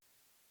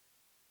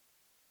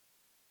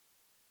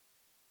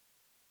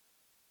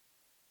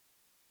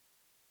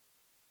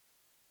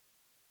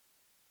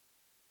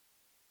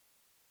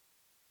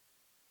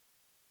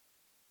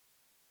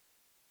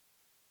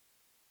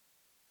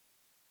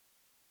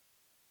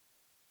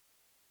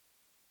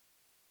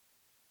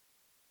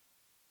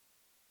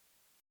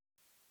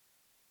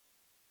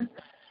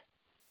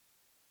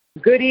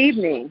Good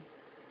evening.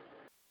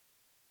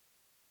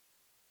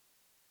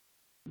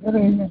 Good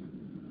evening.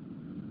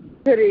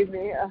 Good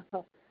evening.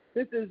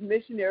 This is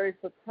Missionary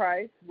for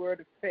Christ, Word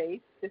of Faith.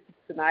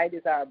 Tonight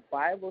is our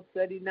Bible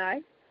study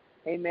night.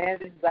 Amen.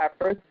 This is our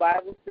first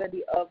Bible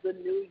study of the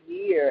new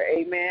year.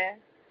 Amen.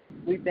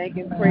 We thank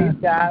and praise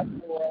God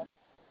for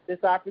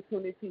this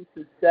opportunity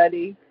to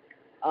study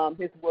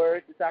His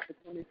Word, this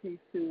opportunity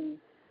to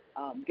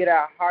get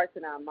our hearts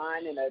and our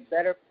mind in a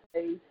better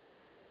place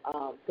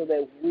so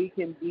that we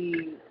can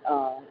be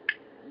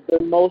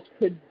the most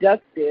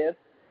productive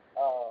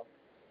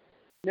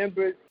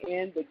members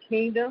in the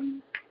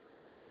kingdom.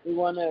 We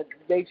want to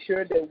make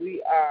sure that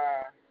we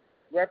are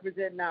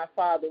representing our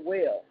Father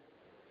well.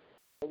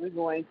 So we're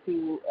going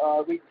to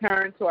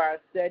return to our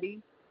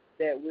study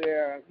that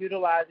we're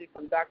utilizing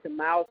from Dr.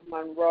 Miles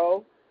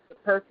Monroe, The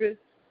Purpose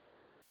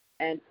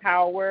and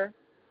Power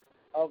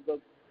of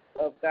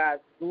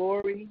God's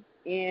Glory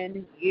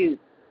in You.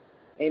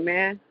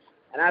 Amen.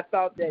 And I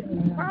thought that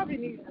we probably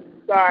need to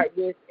start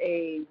with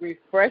a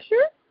refresher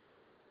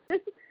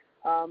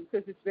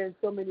because it's been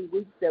so many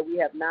weeks that we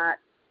have not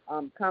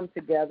come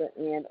together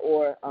and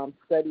or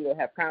study or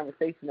have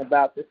conversation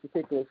about this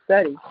particular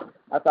study.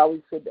 I thought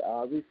we should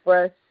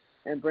refresh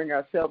and bring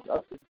ourselves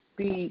up to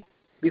speed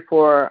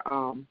before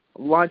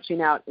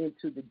launching out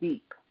into the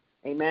deep.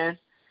 Amen.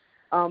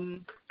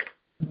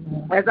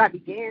 As I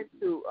began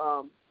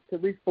to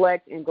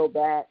reflect and go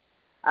back,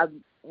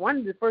 one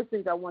of the first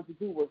things I wanted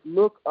to do was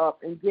look up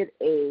and get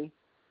a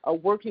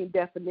working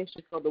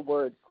definition for the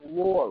word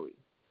glory.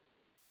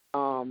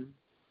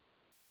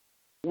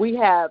 We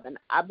have, and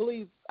I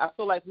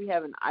feel like we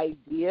have an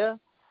idea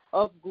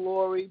of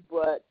glory,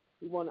 but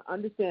we want to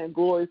understand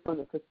glory from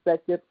the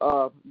perspective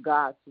of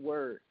God's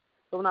word.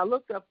 So when I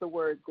looked up the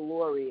word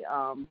glory,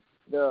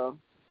 the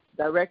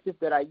directive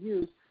that I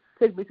used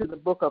took me to the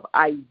book of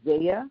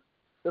Isaiah,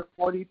 the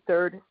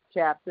 43rd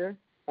chapter,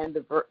 and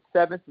the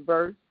 7th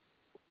verse,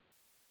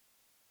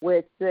 where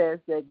it says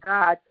that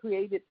God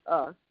created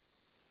us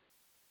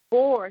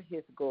for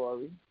his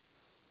glory.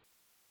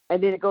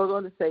 And then it goes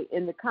on to say,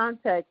 in the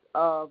context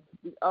of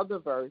the other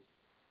verse,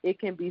 it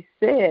can be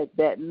said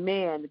that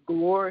man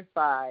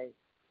glorifies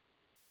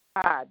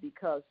God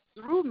because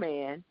through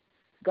man,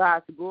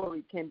 God's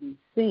glory can be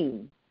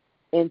seen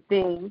in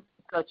things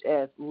such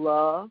as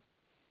love,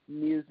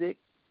 music,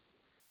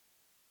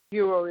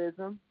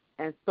 heroism,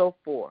 and so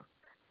forth.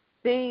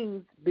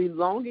 Things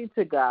belonging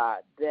to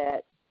God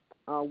that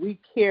we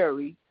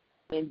carry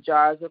in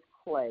jars of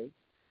clay.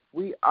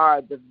 We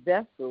are the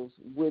vessels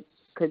which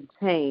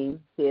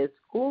contain his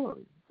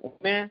glory.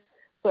 Amen.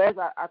 So as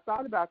I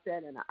thought about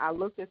that and I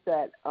looked at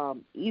that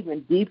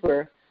even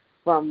deeper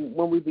from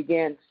when we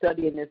began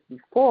studying this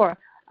before,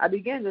 I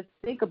began to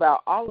think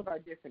about all of our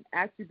different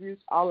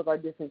attributes, all of our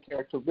different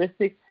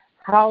characteristics,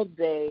 how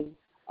they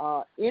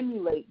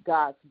emulate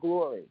God's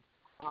glory.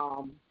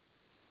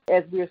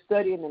 As we were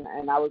studying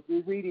and I was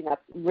rereading, I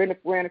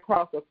ran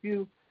across a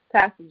few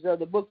passages of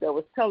the book that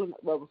was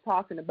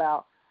talking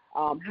about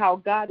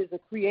how God is a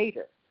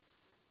creator.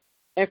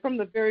 And from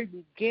the very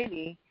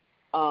beginning,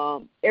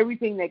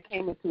 everything that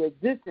came into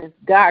existence,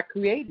 God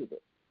created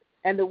it.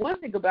 And the one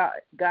thing about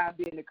God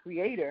being a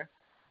creator,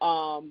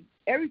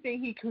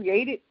 everything he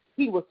created,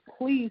 he was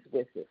pleased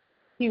with it.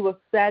 He was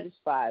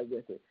satisfied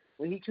with it.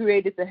 When he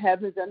created the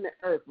heavens and the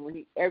earth,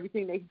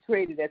 everything that he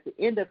created at the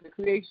end of the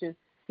creation,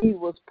 he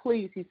was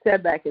pleased. He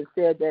sat back and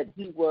said that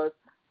he was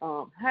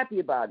happy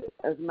about it.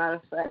 As a matter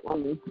of fact, let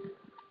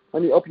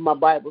me open my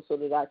Bible so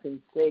that I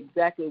can say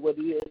exactly what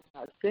it is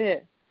I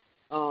said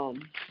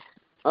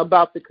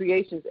about the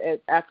creations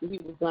after he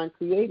was done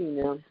creating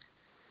them.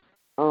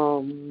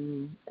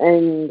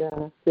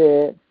 And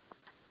said,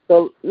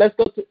 so let's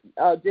go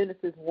to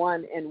Genesis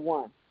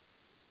 1:1.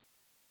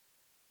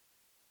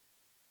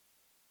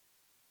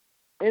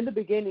 In the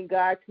beginning,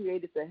 God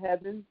created the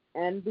heavens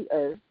and the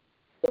earth.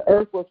 The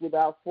earth was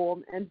without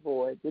form and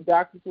void. The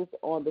darkness was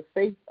on the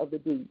face of the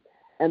deep,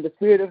 and the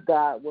Spirit of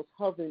God was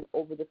hovering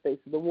over the face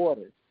of the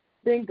waters.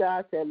 Then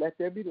God said, "Let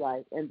there be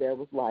light," and there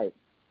was light.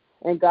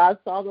 And God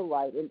saw the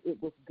light, and it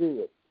was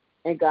good.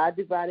 And God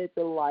divided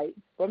the light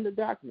from the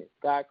darkness.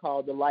 God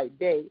called the light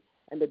day,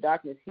 and the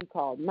darkness he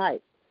called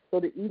night. So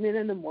the evening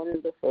and the morning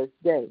of the first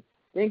day.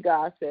 Then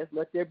God says,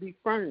 "Let there be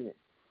firmament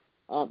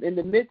in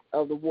the midst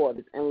of the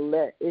waters, and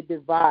let it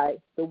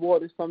divide the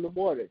waters from the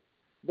waters."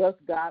 Thus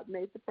God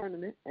made the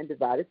firmament and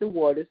divided the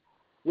waters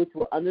which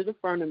were under the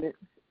firmament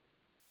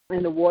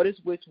and the waters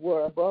which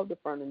were above the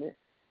firmament,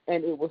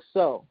 and it was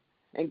so.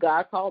 And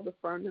God called the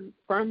firmament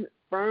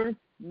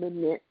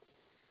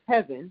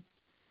heaven.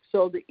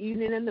 So the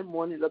evening and the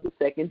morning of the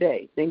second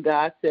day. Then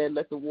God said,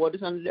 "Let the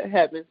waters under the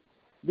heavens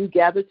be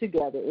gathered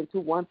together into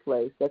one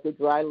place, let the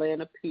dry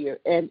land appear,"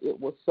 and it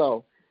was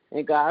so.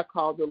 And God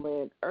called the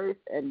land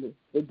earth, and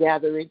the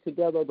gathering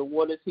together of the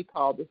waters he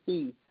called the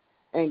seas.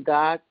 And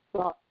God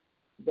saw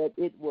that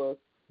it was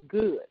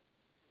good.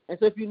 And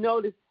so if you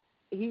notice,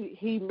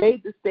 he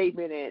made the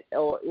statement,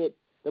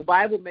 the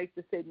Bible makes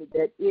the statement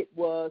that it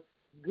was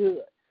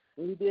good.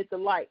 When he did the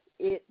light,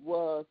 it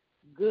was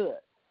good.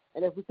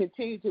 And if we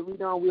continue to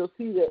read on, we'll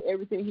see that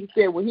everything he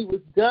said, when he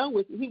was done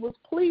with it, he was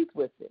pleased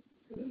with it.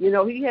 You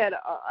know, he had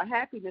a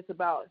happiness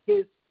about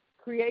his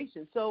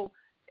creation. So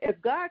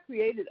if God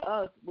created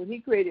us, when he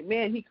created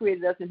man, he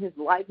created us in his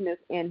likeness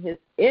and his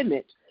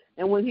image.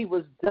 And when he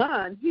was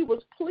done, he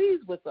was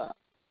pleased with us.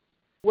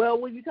 Well,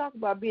 when you talk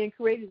about being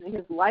created in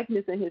his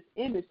likeness and his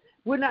image,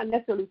 we're not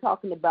necessarily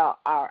talking about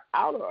our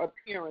outer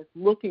appearance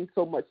looking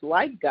so much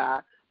like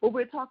God, but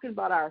we're talking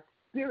about our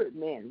spirit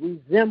man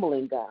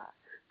resembling God.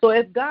 So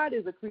if God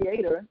is a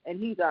creator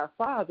and he's our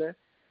father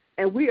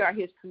and we are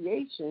his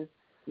creation,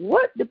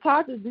 what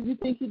deposits do you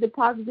think he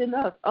deposits in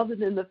us other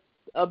than the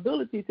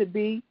ability to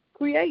be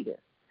creative?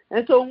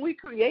 And so when we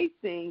create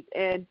things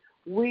and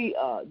we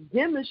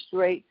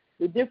demonstrate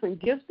the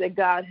different gifts that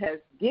God has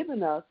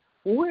given us,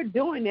 when we're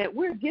doing that,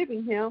 we're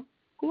giving him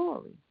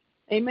glory.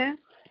 Amen?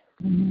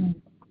 Mm-hmm.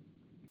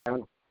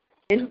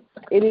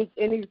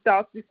 Any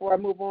thoughts before I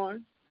move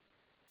on?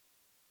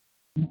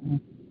 Mm-hmm.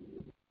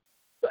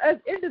 So as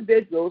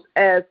individuals,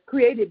 as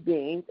created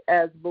beings,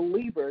 as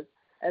believers,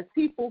 as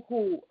people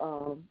who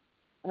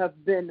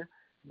have been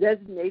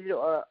designated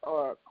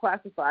or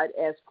classified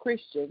as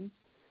Christians,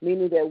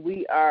 meaning that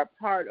we are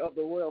part of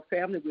the royal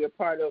family, we are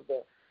part of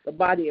the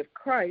body of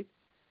Christ,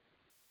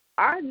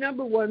 our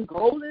number one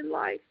goal in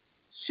life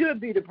should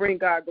be to bring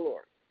God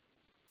glory.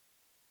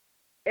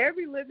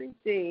 Every living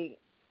thing,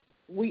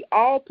 we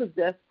all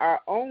possess our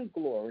own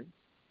glory,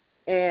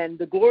 and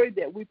the glory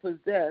that we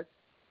possess,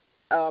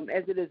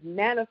 as it is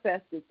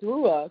manifested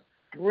through us,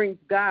 brings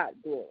God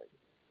glory.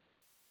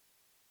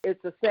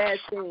 It's a sad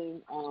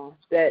thing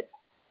that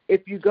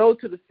if you go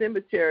to the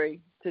cemetery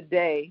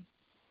today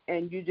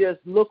and you just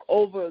look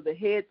over the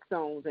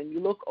headstones and you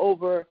look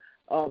over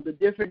the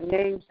different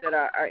names that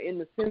are in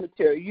the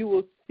cemetery, you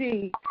will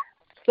see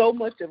so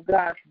much of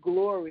God's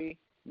glory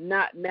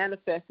not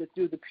manifested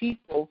through the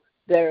people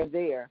that are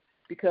there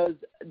because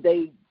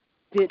they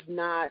did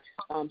not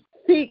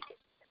seek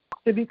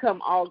to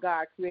become all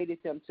God created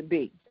them to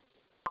be.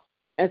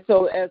 And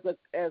so as a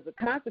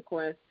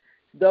consequence,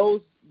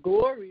 those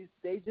glories,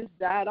 they just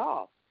died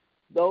off.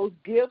 Those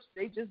gifts,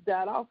 they just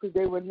died off because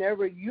they were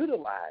never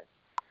utilized.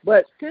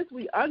 But since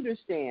we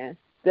understand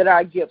that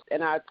our gifts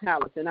and our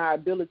talents and our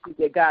abilities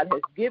that God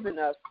has given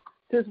us,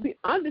 since we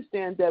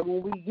understand that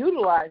when we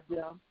utilize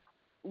them,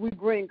 we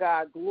bring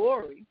God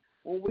glory,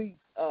 when we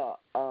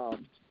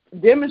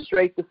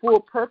demonstrate the full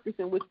purpose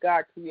in which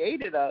God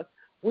created us,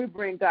 we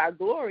bring God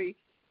glory,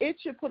 it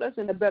should put us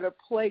in a better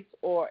place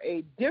or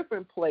a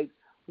different place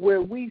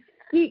where we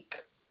seek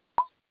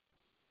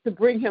to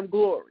bring him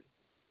glory.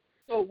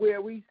 So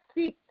where we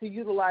seek to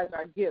utilize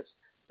our gifts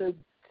so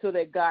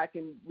that God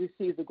can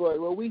receive the glory.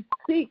 Where we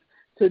seek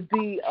to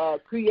be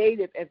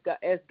creative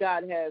as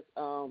God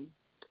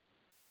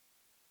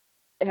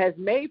has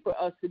made for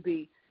us to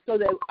be, so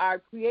that our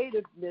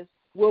creativeness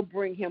will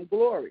bring him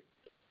glory.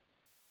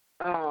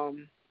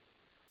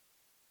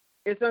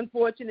 It's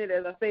unfortunate,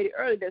 as I stated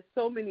earlier, that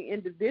so many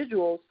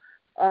individuals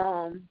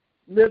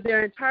live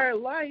their entire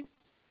life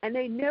and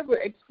they never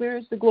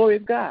experience the glory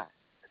of God.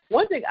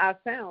 One thing I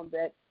found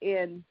that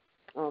in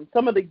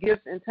some of the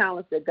gifts and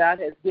talents that God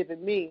has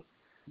given me,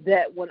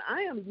 that when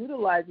I am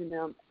utilizing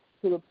them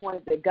to the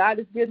point that God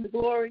is getting the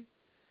glory,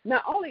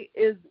 not only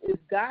is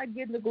God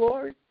getting the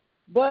glory,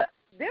 but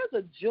there's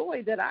a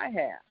joy that I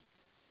have.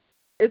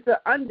 It's an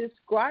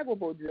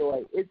undescribable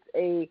joy. It's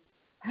a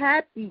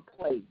happy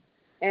place.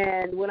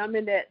 And when I'm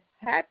in that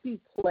happy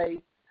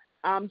place,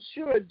 I'm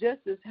sure just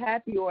as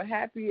happy or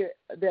happier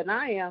than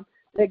I am,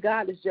 that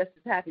God is just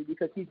as happy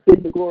because he's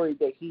getting the glory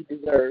that he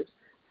deserves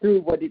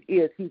through what it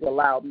is he's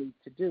allowed me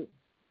to do.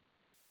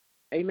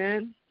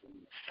 Amen?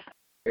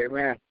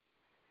 Amen.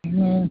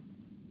 Mm-hmm.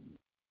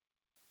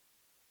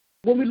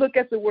 When we look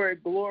at the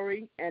word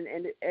glory and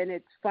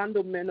its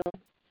fundamental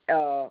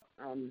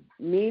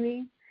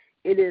meaning,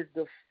 it is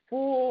the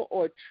full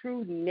or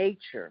true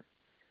nature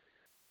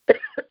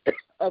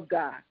of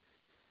God.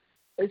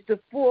 It's the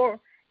full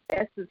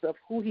essence of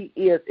who he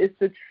is. It's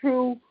the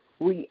true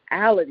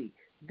reality.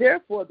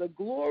 Therefore, the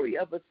glory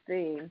of a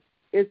thing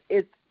is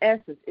its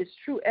essence, its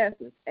true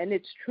essence, and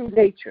its true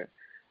nature.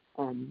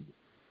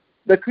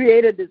 The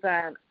Creator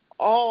designed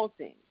all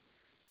things,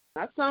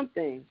 not some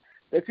things.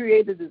 The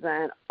Creator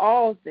designed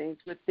all things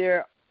with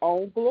their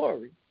own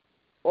glory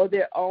or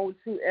their own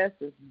true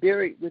essence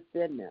buried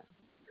within them.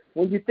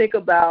 When you think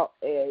about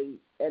an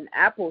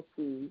apple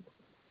seed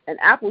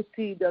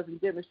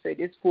doesn't demonstrate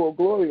its full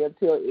glory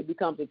until it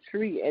becomes a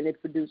tree and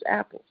it produces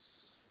apples.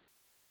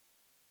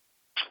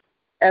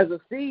 As a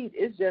seed,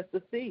 it's just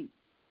a seed.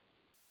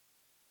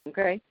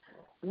 Okay?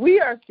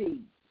 We are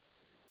seeds.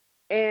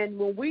 And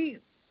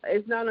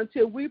it's not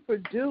until we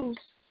produce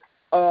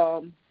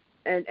and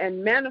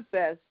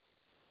manifest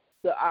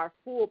our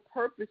full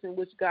purpose in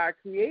which God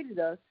created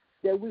us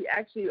that we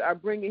actually are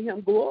bringing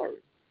him glory.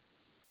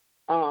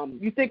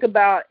 You think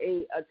about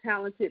a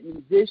talented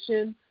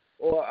musician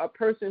or a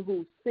person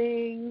who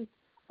sings.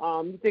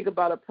 You think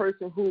about a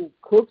person who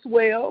cooks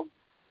well.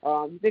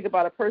 You think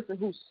about a person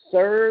who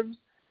serves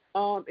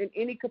in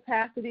any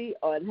capacity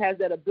and has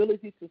that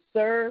ability to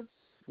serve.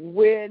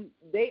 when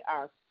they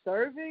are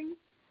serving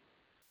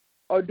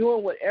or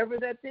doing whatever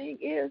that thing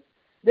is,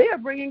 they are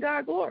bringing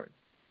God glory.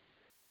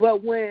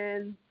 But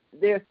when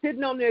they're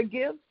sitting on their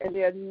gifts and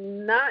they're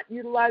not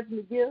utilizing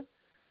the gifts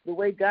the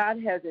way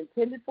God has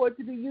intended for it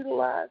to be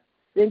utilized,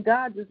 then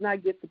God does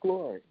not get the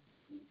glory.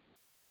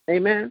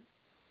 Amen?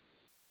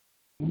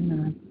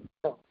 Amen.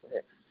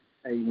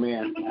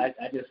 Amen.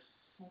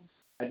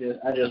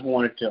 I just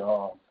wanted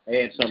to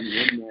add something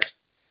in there.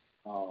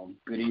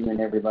 Good evening,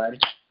 everybody.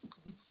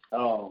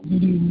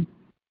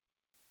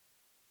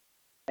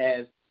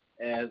 As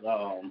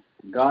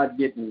God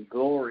getting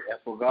glory, as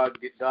for God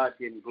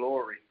getting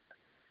glory,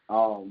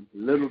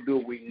 little do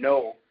we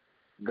know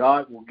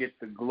God will get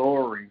the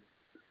glory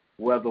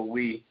whether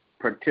we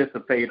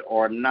participate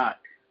or not.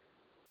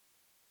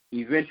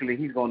 Eventually,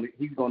 he's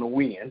gonna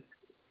win.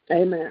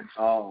 Amen.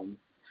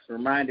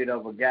 Reminded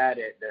of a guy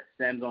that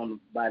stands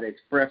by the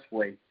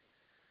expressway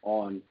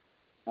on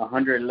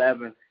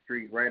 111th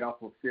Street, right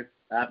off of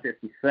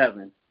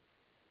I-57.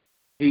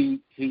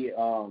 He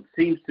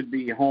seems to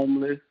be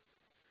homeless.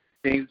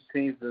 Seems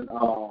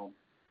to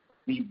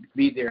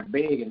be there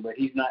begging, but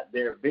he's not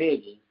there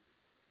begging.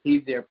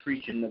 He's there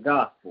preaching the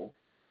gospel.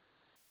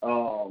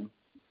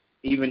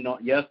 Even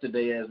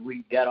yesterday, as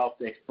we got off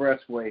the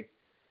expressway,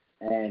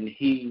 and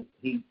he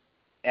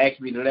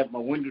asked me to let my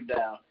window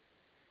down,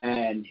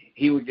 and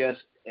he was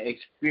just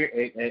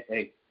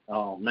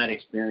not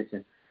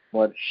experiencing,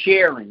 but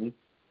sharing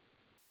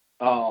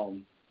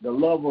the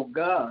love of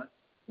God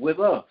with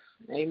us.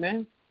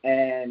 Amen.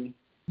 And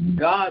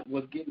God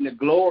was getting the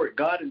glory.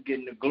 God is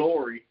getting the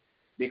glory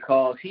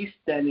because he's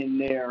standing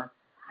there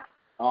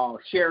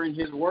sharing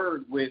his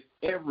word with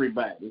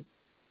everybody.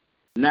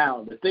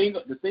 Now, the thing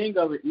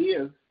of it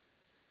is,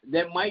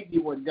 that might be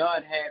what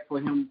God had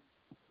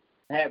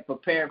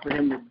prepared for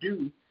him to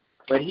do,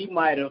 but he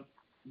might have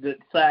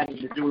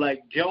decided to do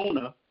like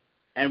Jonah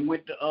and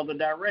went the other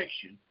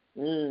direction.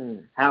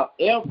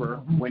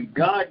 However, when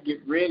God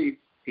gets ready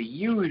to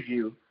use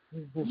you,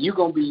 you're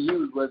going to be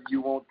used whether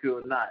you want to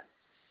or not.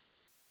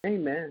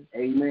 Amen.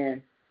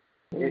 Amen.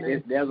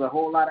 There's a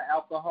whole lot of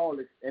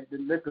alcoholics at the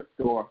liquor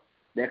store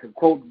that can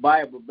quote the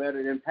Bible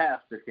better than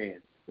pastor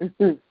can.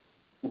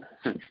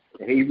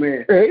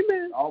 Amen.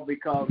 Amen. All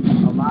because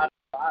a lot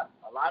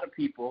of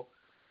people,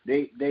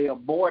 they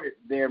aborted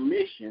their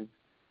mission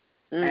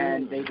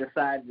and they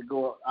decided to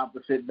go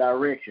opposite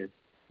direction.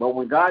 But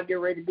when God get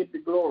ready to get the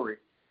glory,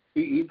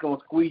 he's going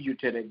to squeeze you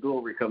till that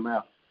glory come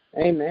out.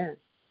 Amen.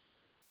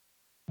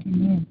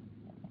 Amen.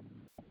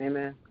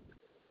 Amen.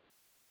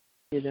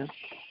 You know.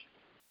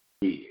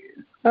 Yeah.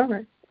 All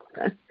right.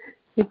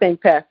 We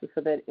thank Pastor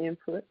for that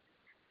input.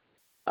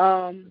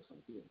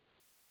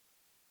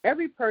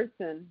 Every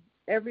person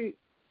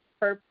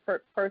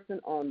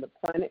on the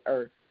planet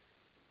Earth,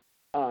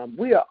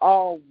 we are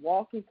all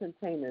walking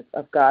containers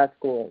of God's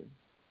glory.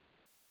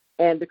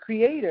 And the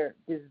Creator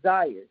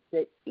desires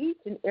that each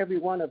and every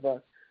one of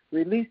us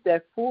release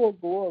that full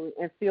glory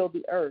and fill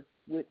the earth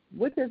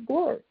with his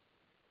glory,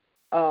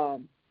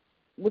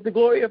 with the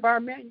glory of our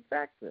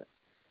manufacturer,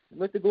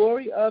 with the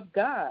glory of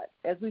God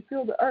as we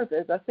fill the earth.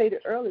 As I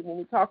stated earlier, when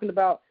we're talking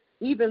about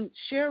even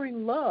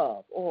sharing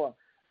love or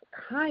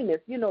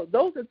kindness,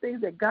 those are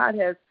things that God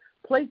has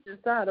placed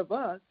inside of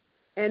us.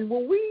 And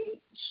when we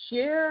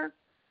share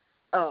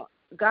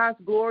God's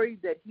glory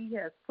that he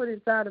has put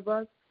inside of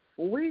us,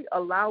 when we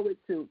allow it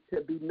to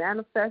be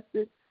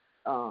manifested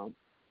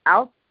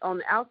out on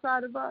the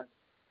outside of us,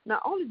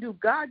 not only do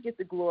God get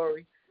the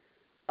glory,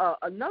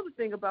 another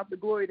thing about the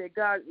glory that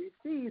God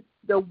receives,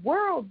 the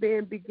world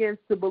then begins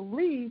to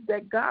believe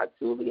that God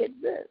truly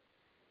exists.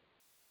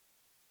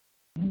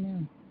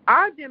 Amen.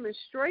 Our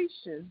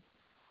demonstration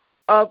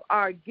of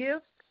our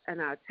gifts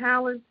and our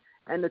talents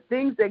and the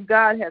things that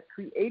God has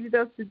created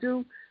us to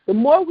do, the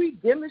more we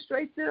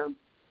demonstrate them,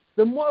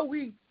 the more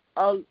we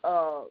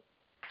allow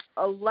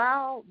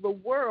the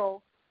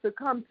world to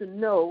come to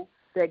know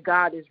that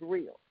God is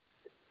real.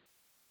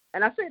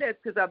 And I say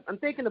that because I'm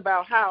thinking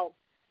about how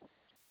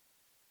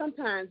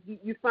sometimes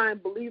you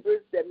find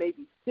believers that may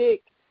be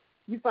sick.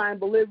 You find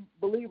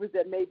believers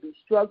that may be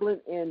struggling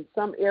in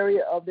some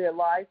area of their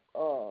life.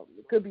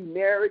 It could be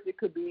marriage. It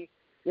could be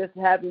just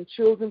having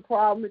children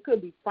problems. It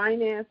could be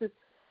finances.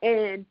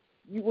 And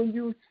when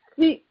you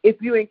see, if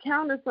you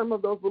encounter some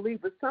of those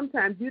believers,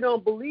 sometimes you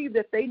don't believe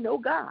that they know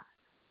God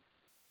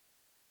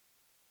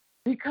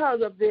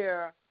because of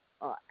their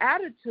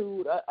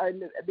attitude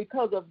and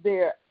because of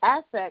their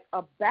affect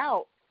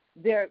about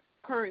their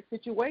current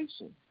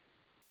situation.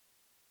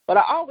 But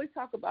I always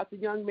talk about the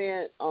young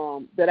man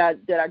that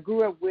I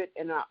grew up with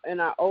in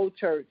our old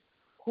church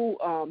who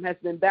has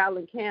been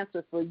battling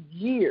cancer for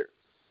years.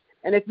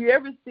 And if you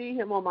ever see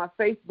him on my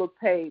Facebook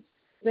page,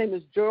 his name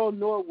is Gerald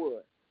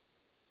Norwood.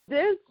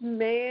 This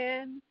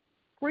man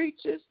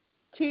preaches,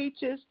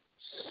 teaches,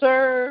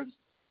 serves,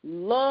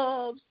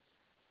 loves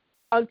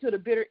unto the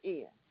bitter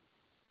end.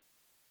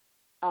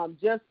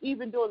 Just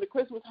even during the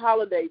Christmas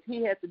holidays,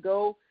 he had to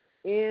go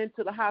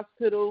into the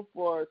hospital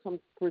for some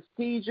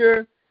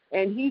procedure,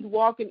 and he's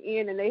walking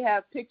in, and they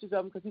have pictures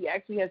of him because he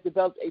actually has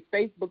developed a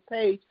Facebook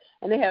page,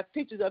 and they have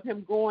pictures of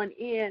him going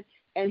in,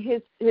 and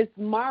his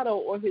motto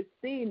or his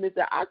theme is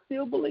that I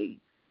still believe.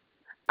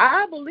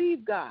 I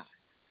believe God.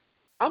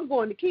 I'm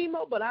going to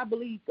chemo, but I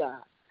believe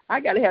God. I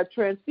got to have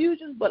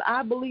transfusions, but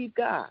I believe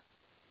God.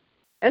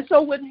 And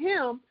so with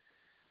him,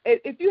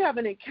 if you have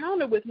an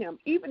encounter with him,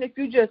 even if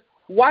you're just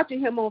watching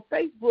him on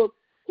Facebook,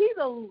 he's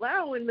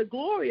allowing the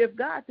glory of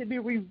God to be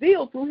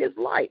revealed through his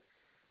life.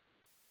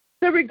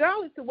 So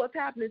regardless of what's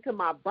happening to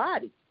my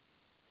body,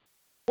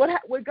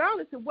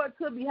 regardless of what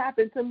could be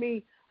happening to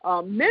me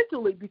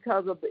mentally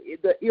because of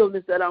the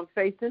illness that I'm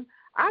facing,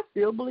 I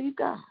still believe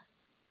God.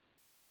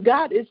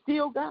 God is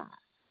still God.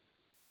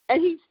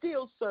 And he's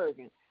still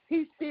serving.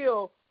 He's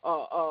still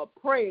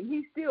praying.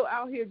 He's still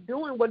out here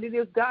doing what it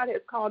is God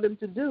has called him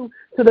to do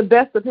to the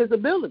best of his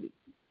ability.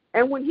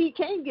 And when he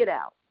can't get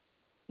out,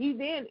 he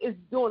then is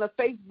doing a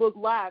Facebook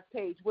Live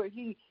page where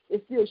he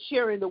is still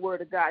sharing the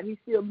word of God. He's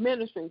still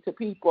ministering to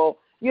people.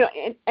 You know,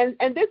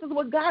 and this is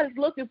what God is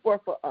looking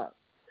for us.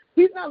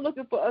 He's not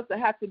looking for us to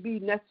have to be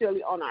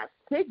necessarily on our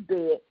sick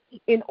bed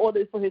in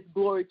order for his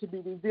glory to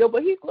be revealed,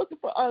 but he's looking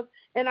for us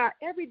in our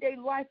everyday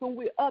life when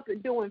we're up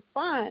and doing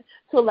fine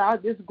to allow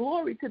this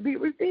glory to be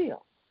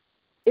revealed.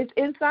 It's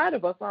inside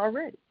of us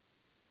already.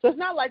 So it's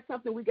not like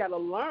something we got to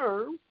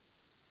learn.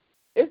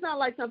 It's not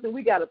like something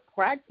we got to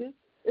practice.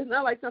 It's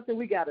not like something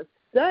we got to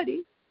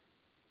study.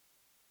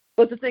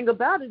 But the thing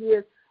about it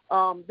is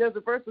there's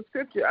a verse of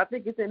scripture, I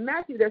think it's in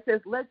Matthew, that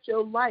says, let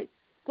your light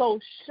so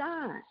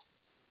shine.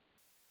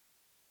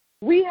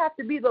 We have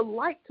to be the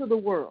light to the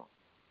world.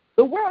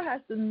 The world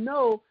has to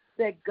know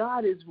that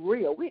God is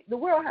real. The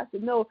world has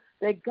to know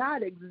that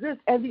God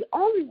exists. And the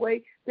only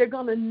way they're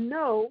going to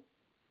know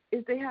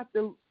is they have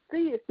to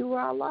see it through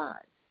our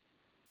lives.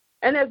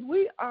 And as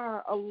we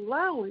are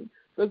allowing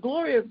the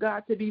glory of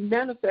God to be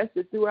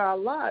manifested through our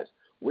lives,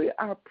 we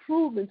are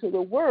proving to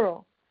the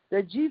world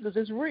that Jesus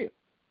is real.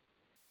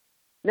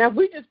 Now, if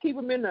we just keep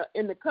him in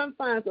the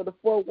confines of the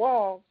four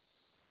walls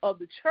of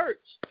the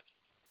church,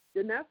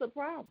 then that's a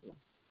problem.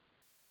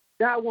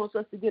 God wants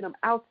us to get them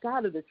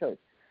outside of the church.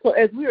 So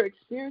as we are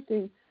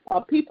experiencing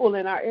people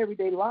in our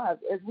everyday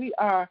lives, as we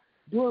are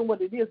doing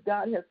what it is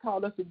God has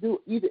called us to do,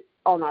 either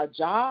on our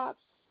jobs,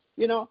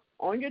 you know,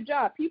 on your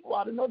job, people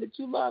ought to know that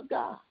you love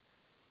God.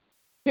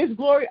 His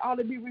glory ought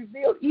to be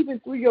revealed even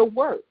through your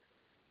work.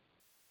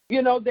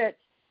 You know, that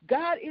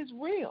God is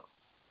real.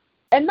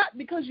 And not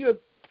because you're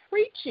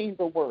preaching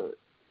the word,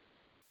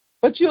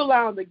 but you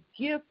allow the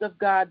gift of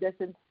God that's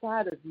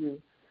inside of you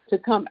to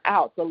come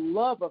out, the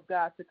love of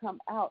God to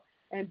come out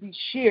and be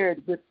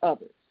shared with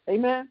others.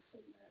 Amen?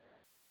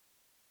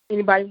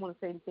 Anybody want to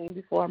say anything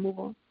before I move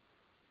on?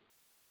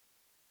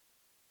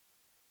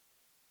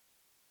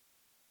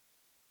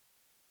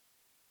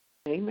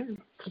 Amen.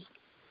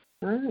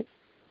 All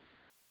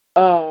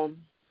right.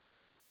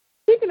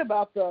 Speaking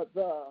about the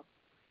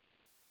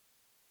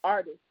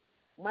artist,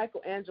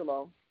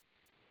 Michelangelo,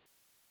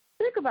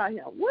 think about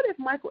him. What if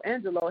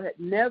Michelangelo had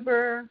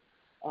never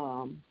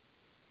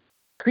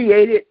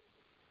created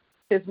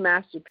his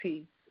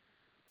masterpiece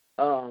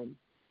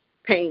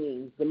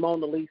paintings, the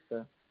Mona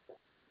Lisa?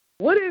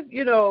 What if,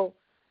 you know,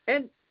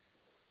 and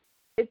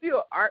if you're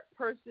an art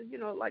person, you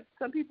know, like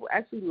some people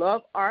actually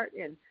love art,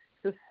 and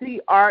to see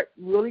art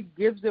really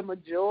gives them a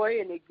joy,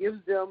 and it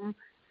gives them,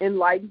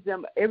 enlightens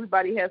them.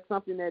 Everybody has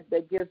something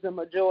that gives them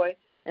a joy.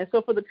 And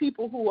so for the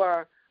people who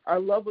are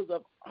lovers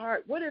of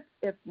art, what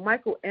if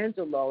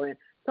Michelangelo and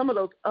some of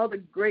those other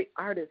great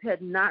artists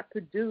had not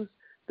produced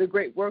the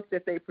great work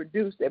that they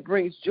produced that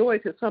brings joy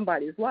to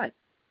somebody's life?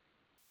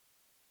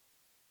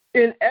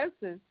 In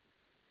essence,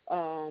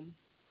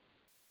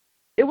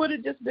 it would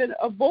have just been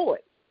a void.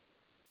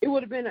 It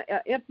would have been an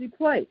empty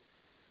place.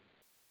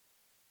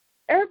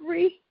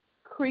 Every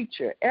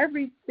creature,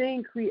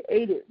 everything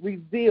created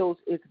reveals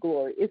its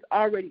glory. It's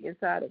already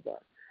inside of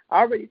us.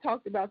 I already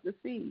talked about the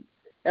seed.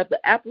 If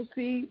the apple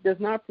seed does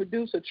not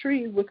produce a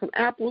tree with some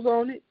apples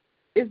on it,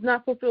 it's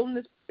not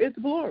fulfilling its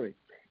glory.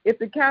 If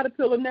the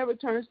caterpillar never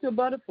turns to a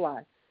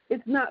butterfly,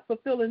 it's not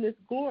fulfilling its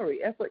glory.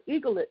 If an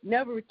eaglet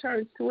never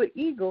returns to an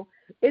eagle,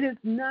 it is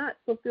not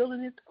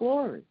fulfilling its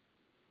glory.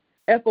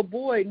 If a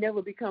boy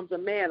never becomes a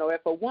man, or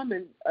if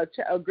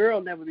a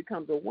girl never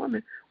becomes a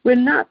woman, we're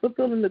not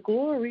fulfilling the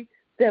glory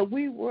that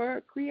we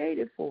were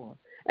created for.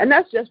 And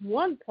that's just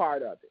one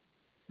part of it.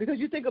 Because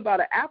you think about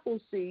an apple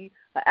seed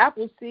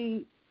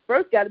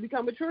first got to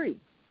become a tree.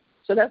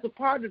 So that's a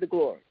part of the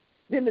glory.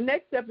 Then the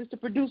next step is to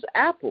produce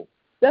apple.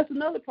 That's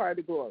another part of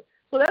the glory.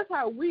 So that's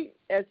how we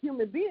as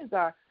human beings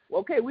are.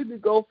 Okay, we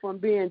could go from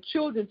being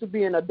children to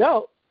being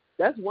adults.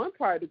 That's one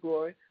part of the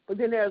glory. But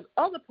then there's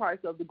other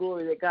parts of the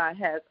glory that God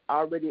has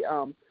already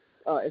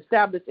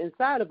established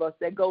inside of us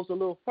that goes a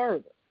little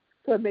further.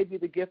 So it may be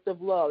the gift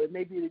of love. It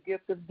may be the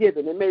gift of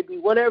giving. It may be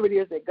whatever it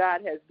is that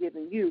God has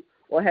given you,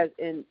 or has,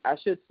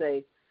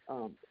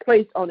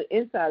 placed on the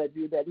inside of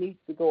you that needs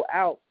to go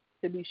out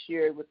to be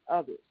shared with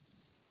others.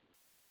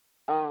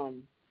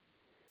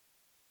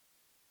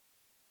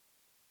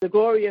 The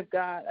glory of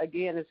God,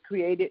 again, is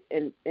created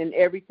in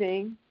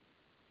everything.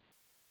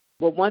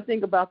 But one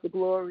thing about the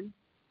glory,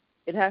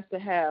 it has to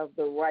have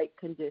the right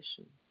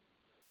conditions.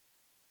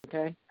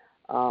 Okay?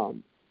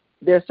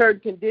 There are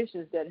certain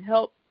conditions that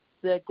help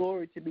that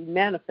glory to be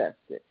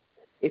manifested.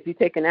 If you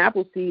take an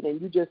apple seed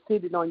and you just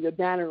sit it on your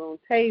dining room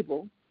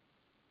table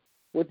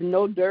with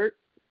no dirt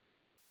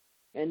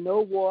and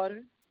no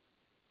water,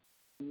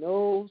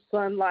 no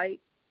sunlight,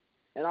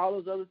 and all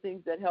those other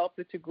things that help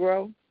it to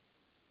grow,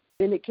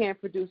 then it can't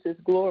produce its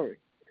glory.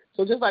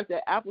 So just like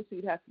the apple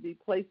seed has to be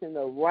placed in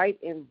the right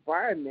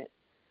environment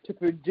to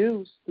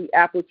produce the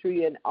apple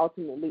tree and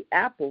ultimately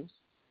apples,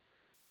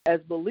 as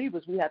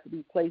believers, we have to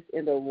be placed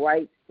in the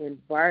right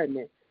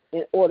environment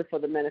in order for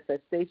the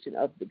manifestation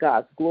of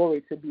God's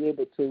glory to be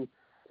able to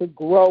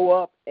grow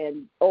up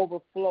and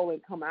overflow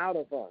and come out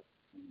of us.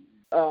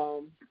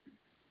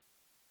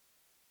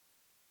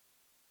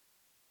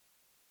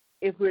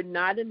 If we're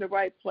not in the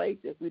right place,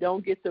 if we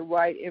don't get the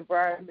right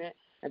environment,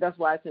 and that's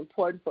why it's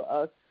important for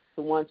us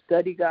to, one,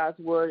 study God's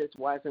word. It's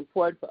why it's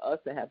important for us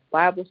to have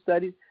Bible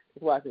studies.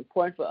 That's why it's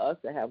important for us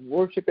to have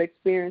worship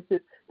experiences.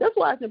 That's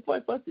why it's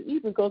important for us to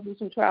even go through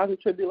some trials and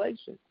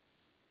tribulations.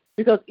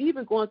 Because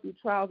even going through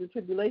trials and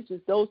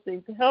tribulations, those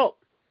things help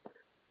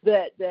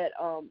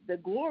the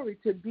glory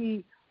to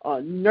be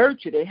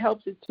nurtured. It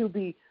helps it to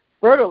be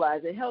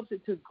fertilized. It helps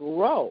it to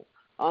grow.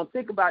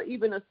 Think about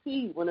even a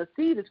seed. When a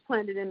seed is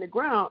planted in the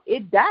ground,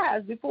 it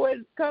dies before it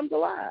comes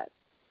alive,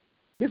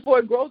 before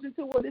it grows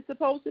into what it's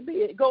supposed to be.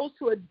 It goes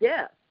to a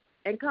death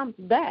and comes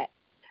back.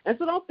 And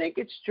so don't think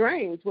it's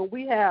strange when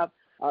we have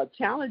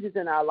challenges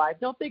in our life.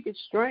 Don't think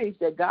it's strange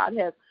that God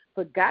has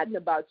forgotten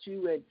about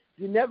you and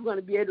you're never going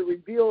to be able to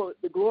reveal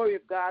the glory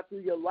of God through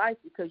your life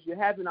because you're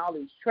having all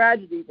these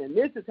tragedies and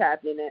this is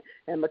happening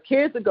and my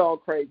kids are going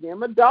crazy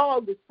and my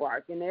dog is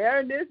barking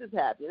and this is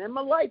happening and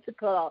my lights are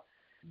cut off.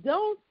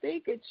 Don't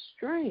think it's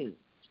strange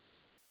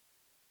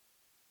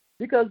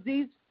because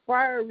these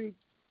fiery,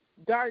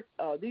 dark,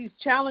 these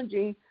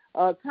challenging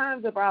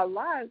times of our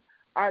lives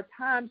are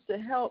times to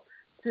help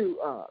to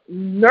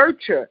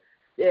nurture,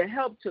 they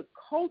help to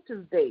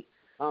cultivate.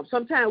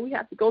 Sometimes we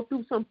have to go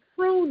through some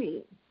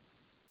pruning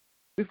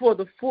before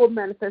the full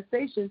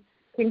manifestation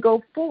can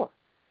go forth.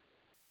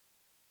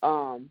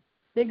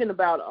 Thinking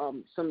about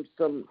some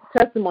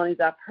testimonies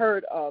I've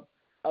heard of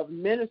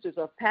ministers,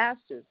 of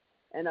pastors,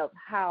 and of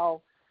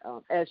how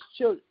as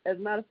children, as a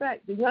matter of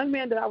fact, the young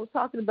man that I was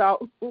talking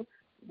about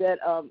that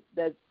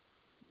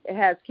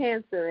has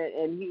cancer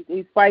and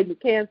he's fighting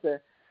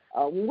cancer.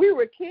 When we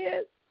were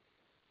kids,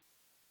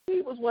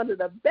 he was one of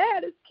the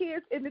baddest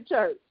kids in the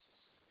church.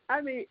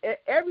 I mean,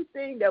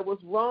 everything that was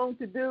wrong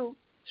to do,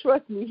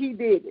 trust me, he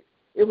did it.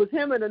 It was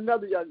him and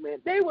another young man.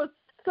 They were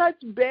such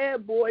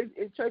bad boys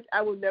in church.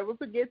 I will never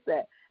forget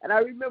that. And I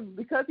remember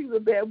because he was a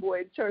bad boy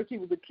in church, he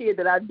was a kid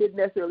that I didn't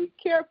necessarily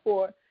care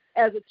for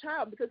as a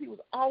child because he was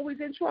always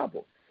in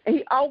trouble. And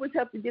he always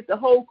helped to get the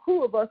whole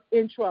crew of us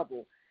in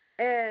trouble.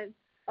 And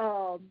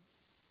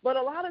but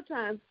a lot of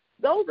times,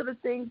 those are the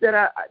things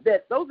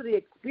those are the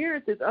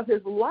experiences of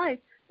his life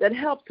that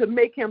help to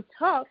make him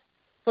tough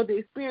for the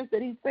experience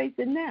that he's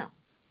facing now.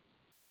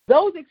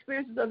 Those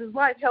experiences of his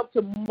life help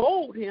to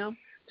mold him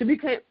to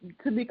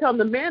become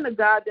the man of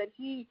God that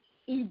he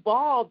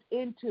evolved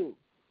into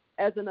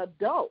as an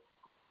adult.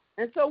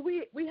 And so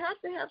we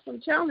have to have some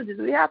challenges.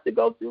 We have to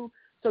go through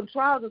some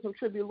trials and some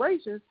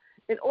tribulations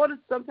in order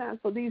sometimes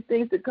for these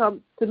things to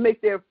come to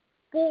make their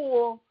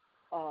full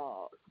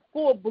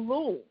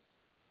bloom.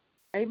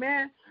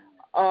 Amen.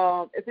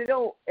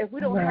 If we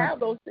don't have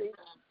those things,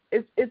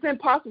 it's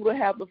impossible to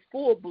have the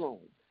full bloom.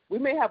 We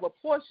may have a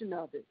portion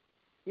of it.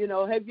 You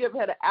know, have you ever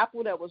had an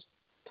apple that was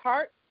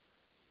tart?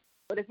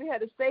 But if it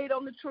had stayed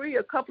on the tree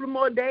a couple of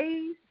more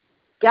days,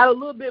 got a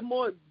little bit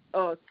more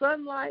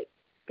sunlight,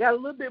 got a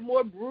little bit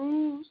more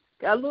bruise,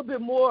 got a little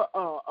bit more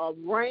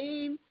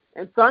rain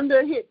and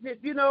thunder hit,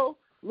 you know,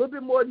 a little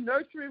bit more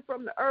nurturing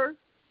from the earth.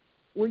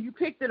 When you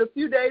picked it a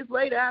few days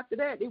later after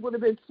that, it would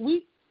have been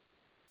sweet.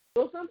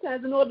 So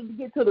sometimes in order to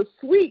get to the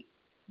sweet,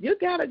 you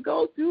got to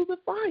go through the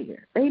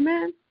fire.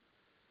 Amen?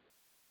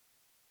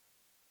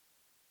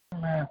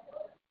 Amen.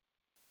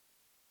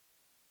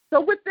 So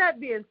with that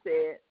being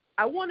said,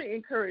 I want to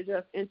encourage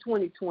us in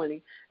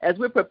 2020 as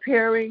we're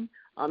preparing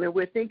and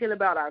we're thinking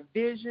about our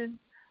vision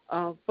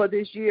for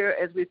this year,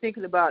 as we're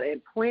thinking about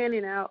and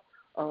planning out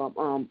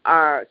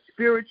our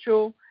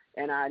spiritual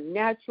and our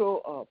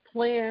natural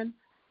plan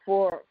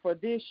for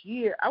this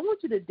year. I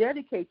want you to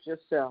dedicate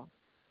yourself.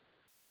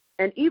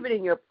 And even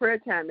in your prayer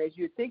time, as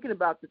you're thinking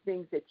about the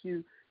things that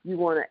you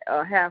want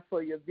to have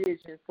for your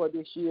vision for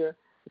this year,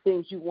 the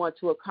things you want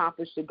to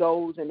accomplish, the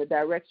goals and the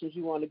directives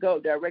you want to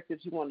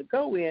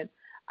go in,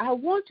 I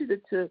want you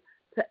to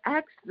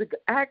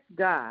ask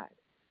God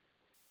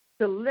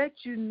to let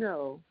you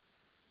know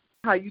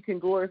how you can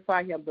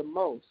glorify him the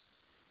most,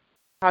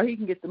 how he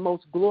can get the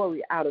most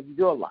glory out of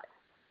your life.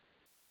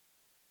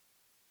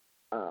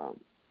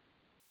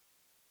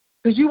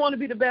 Because you want to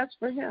be the best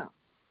for him.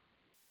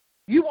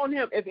 You want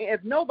him,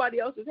 if nobody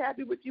else is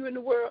happy with you in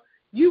the world,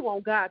 you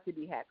want God to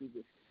be happy with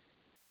you.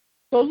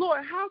 So,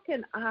 Lord, how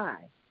can I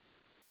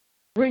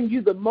bring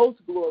you the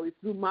most glory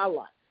through my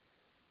life?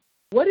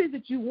 What is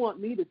it you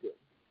want me to do?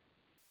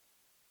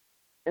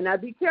 And now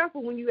be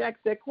careful when you ask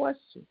that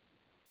question,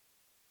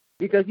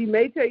 because he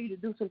may tell you to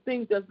do some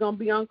things that's going to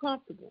be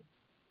uncomfortable.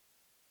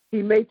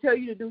 He may tell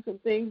you to do some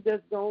things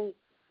that's going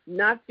to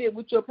not fit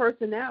with your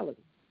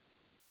personality.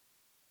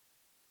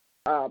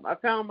 I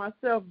found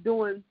myself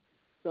doing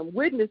some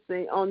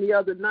witnessing on the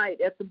other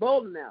night at the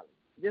bowling alley,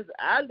 just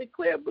out of the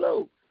clear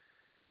blue.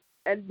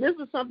 And this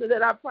was something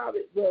that I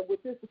probably,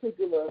 with this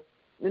particular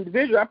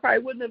individual, I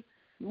probably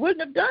wouldn't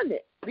have done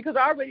it, because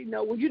I already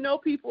know, when you know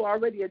people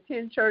already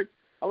attend church,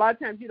 a lot of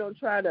times you don't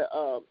try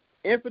to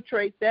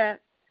infiltrate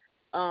that.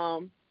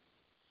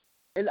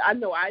 And I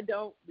know I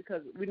don't,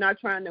 because we're not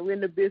trying to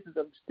win the business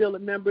of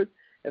stealing members.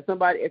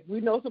 If we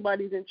know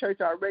somebody's in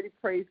church already,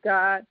 praise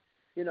God,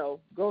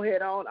 go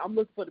ahead on. I'm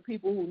looking for the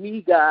people who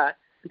need God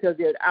because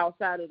they're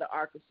outside of the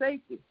ark of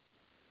safety.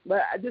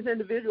 But this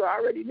individual, I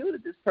already knew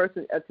that this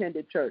person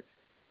attended church.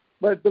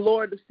 But the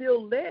Lord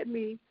still led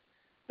me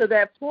to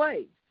that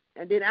place.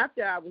 And then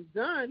after I was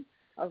done,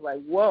 I was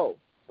like, whoa,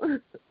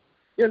 that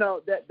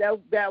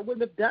I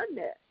wouldn't have done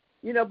that.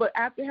 But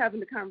after having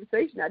the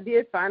conversation, I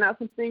did find out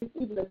some things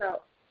even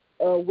about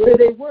where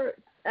they were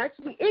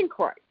actually in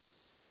Christ.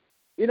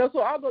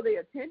 So although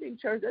they're attending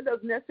church, that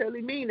doesn't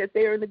necessarily mean that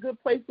they're in a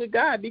good place with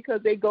God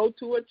because they go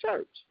to a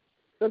church.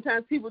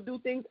 Sometimes people do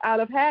things out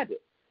of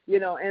habit,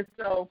 and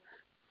so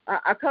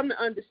I come to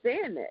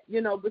understand that,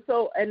 and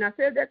I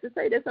said that to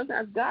say that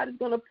sometimes God is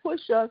going to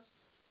push us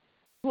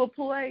to a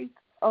place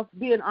of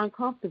being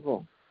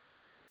uncomfortable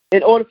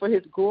in order for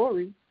his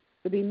glory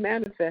to be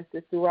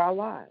manifested through our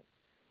lives.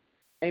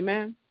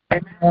 Amen?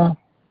 Amen.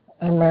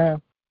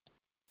 Amen.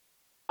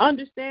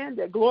 Understand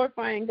that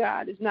glorifying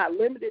God is not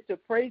limited to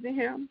praising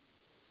him,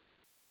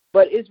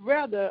 but it's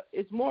more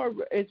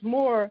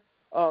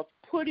of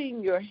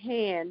putting your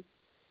hand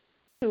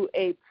to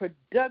a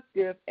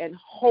productive and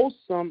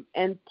wholesome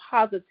and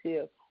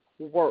positive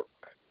work.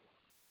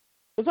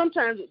 So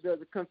sometimes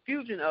there's a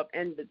confusion of,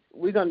 and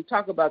we're going to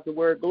talk about the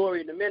word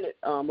glory in a minute,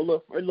 a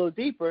little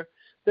deeper.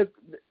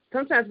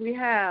 Sometimes we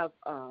have,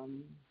 I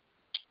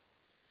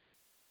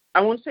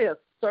want to say, a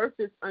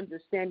surface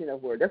understanding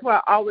of words. That's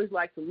why I always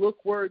like to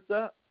look words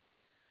up,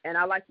 and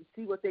I like to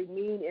see what they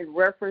mean in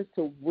reference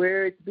to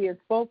where it's being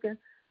spoken,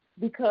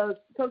 because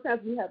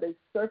sometimes we have a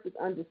surface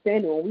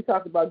understanding. When we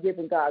talk about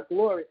giving God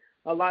glory,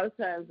 a lot of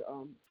times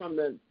from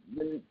the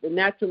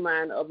natural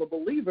mind of a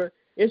believer,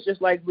 it's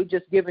just like we're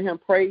just giving him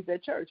praise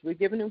at church. We're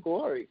giving him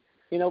glory.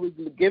 We're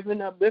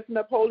lifting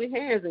up holy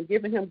hands and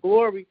giving him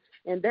glory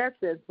in that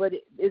sense. But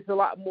it's a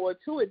lot more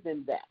to it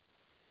than that.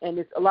 And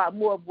it's a lot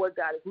more of what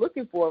God is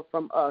looking for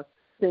from us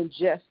than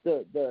just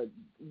the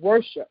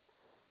worship.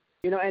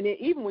 And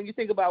even when you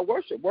think about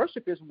worship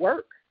is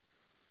work.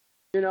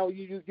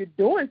 You're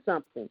doing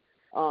something.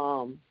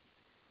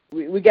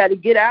 We got to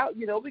get out,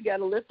 we got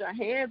to lift our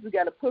hands, we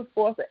got to put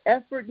forth an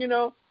effort,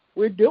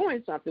 we're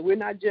doing something. We're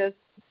not just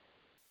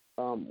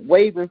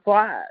waving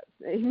flags.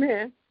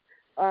 Amen.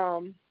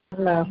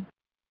 No.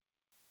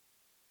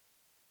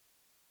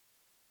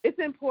 It's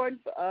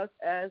important for us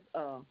as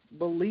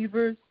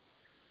believers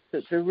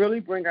to really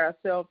bring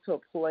ourselves to a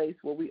place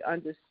where we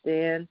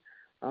understand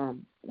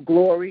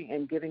glory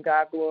and giving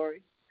God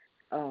glory.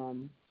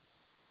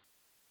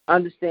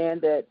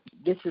 Understand that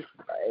this is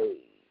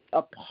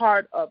a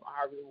part of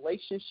our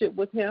relationship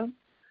with him.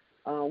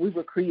 We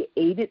were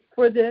created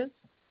for this.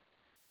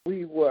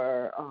 We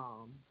were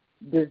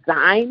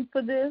designed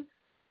for this.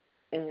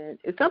 And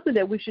it's something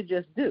that we should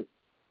just do.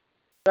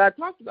 So I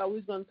talked about, we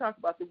was going to talk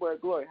about the word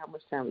glory. How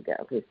much time we got?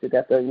 Okay, so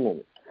got 30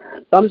 minutes.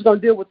 So I'm just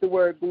going to deal with the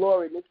word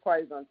glory. This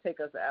part is going to take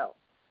us out.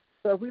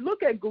 So if we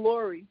look at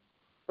glory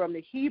from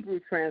the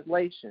Hebrew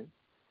translation,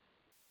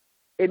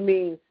 it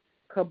means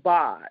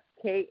kabod,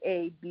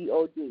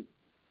 K-A-B-O-D.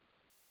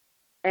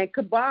 And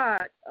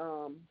kabod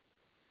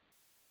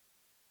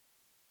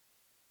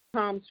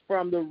comes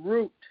from the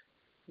root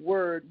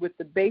word with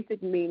the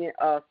basic meaning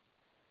of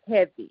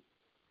heavy.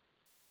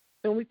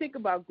 So when we think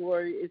about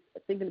glory, it's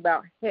thinking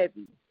about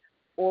heavy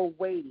or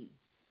weighty.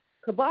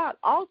 Kabod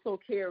also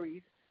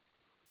carries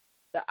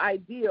the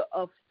idea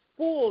of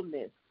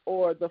fullness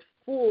or the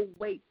full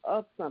weight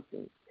of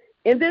something.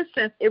 In this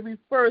sense, it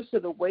refers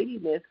to the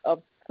weightiness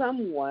of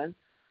someone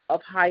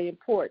of high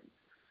importance,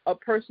 a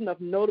person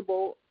of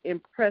notable,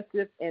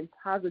 impressive, and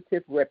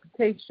positive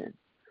reputation.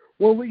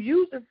 When we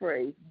use the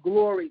phrase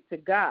glory to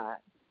God,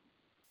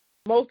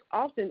 most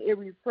often it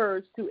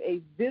refers to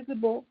a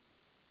visible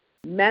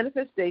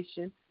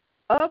manifestation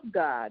of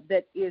God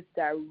that is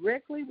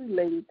directly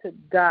related to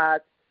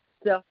God's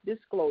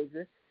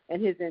self-disclosure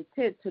and his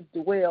intent to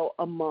dwell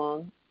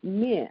among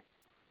men.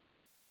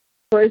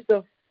 So it's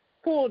the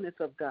fullness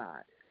of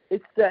God.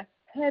 It's the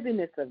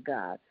heaviness of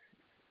God.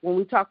 When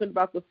we're talking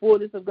about the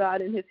fullness of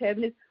God and his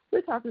heaviness,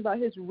 we're talking about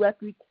his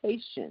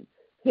reputation,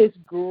 his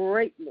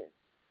greatness,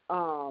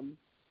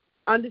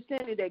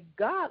 understanding that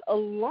God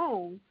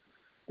alone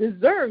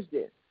deserves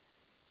this,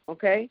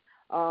 okay?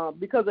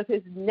 Because of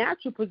his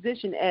natural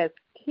position as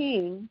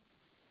king,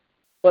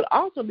 but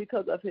also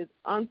because of his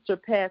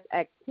unsurpassed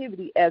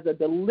activity as a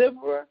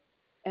deliverer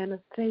and a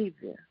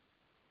savior.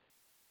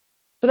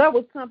 So that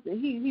was something.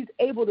 He's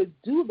able to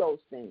do those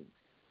things.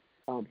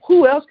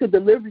 Who else could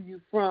deliver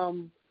you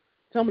from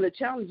some of the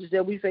challenges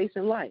that we face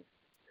in life?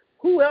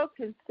 Who else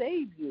can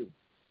save you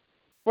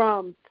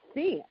from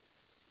sin?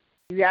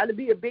 You got to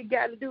be a big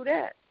guy to do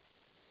that.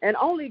 And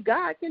only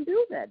God can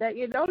do that. That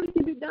it only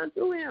can be done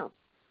through him.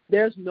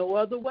 There's no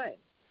other way.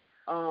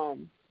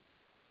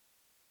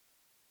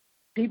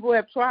 People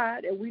have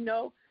tried, and we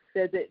know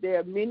that there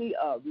are many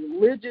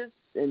religious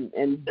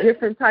and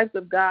different types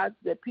of gods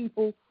that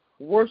people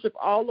worship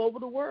all over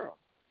the world.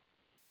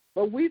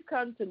 But we've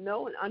come to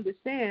know and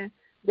understand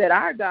that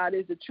our God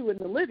is the true and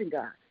the living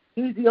God.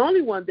 He's the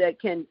only one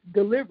that can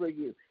deliver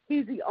you.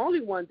 He's the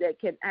only one that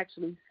can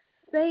actually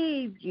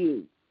save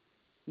you.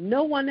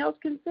 No one else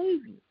can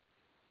save you.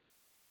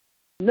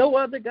 No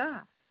other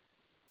God.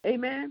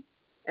 Amen?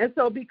 And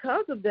so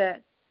because of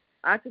that,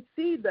 I could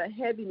see the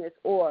heaviness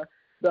or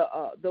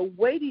the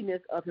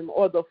weightiness of him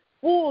or the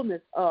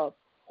fullness of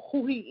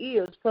who he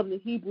is from the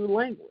Hebrew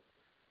language.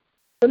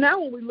 So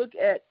now when we look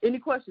at any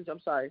questions,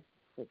 I'm sorry.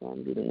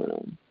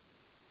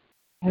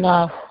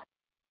 No.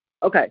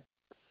 Okay.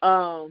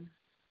 So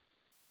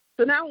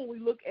now when we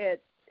look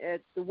at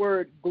the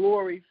word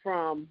glory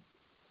from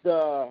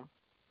the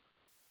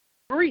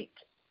Greek,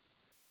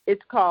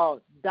 it's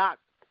called doxa,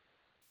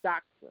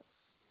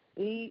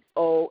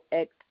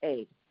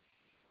 D-O-X-A.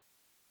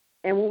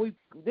 And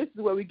this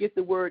is where we get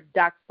the word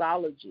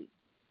doxology.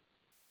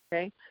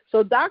 Okay?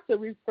 So doxa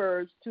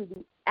refers to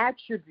the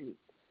attribute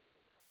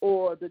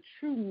or the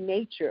true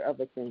nature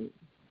of a thing.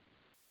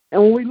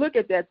 And when we look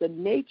at that, the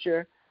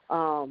nature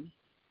and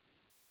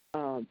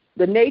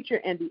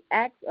the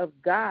acts of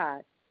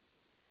God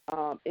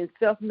in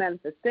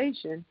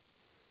self-manifestation,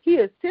 he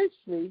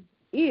essentially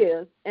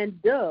is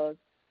and does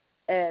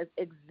as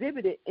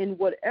exhibited in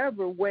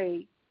whatever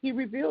way he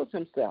reveals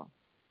himself.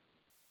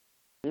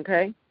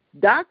 Okay?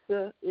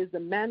 Doxa is the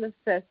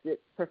manifested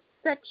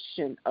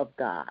perfection of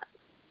God's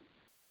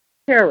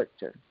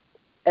character,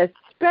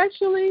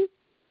 especially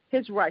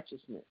his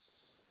righteousness.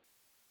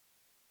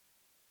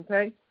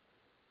 Okay?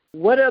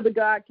 What other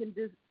God can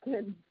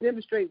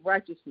demonstrate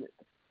righteousness?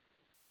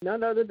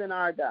 None other than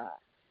our God.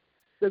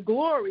 The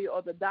glory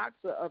or the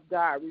doxa of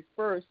God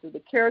refers to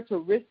the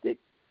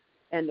characteristics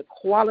and the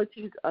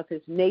qualities of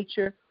his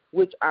nature,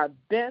 which are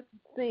best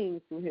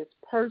seen through his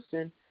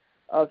person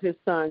of his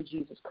Son,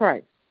 Jesus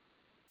Christ.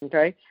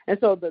 Okay? And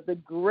so the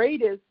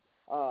greatest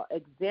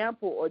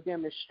example or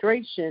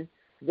demonstration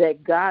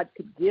that God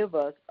could give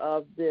us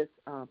of this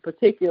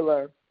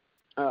particular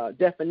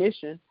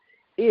definition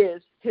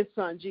is his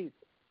Son, Jesus.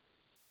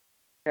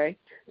 Okay?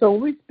 So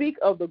when we speak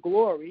of the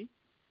glory,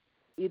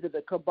 either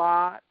the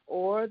kabod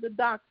or the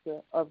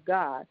doxa of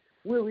God,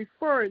 we're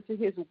referring to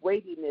his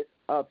weightiness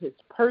of his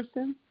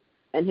person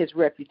and his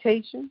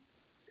reputation,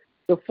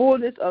 the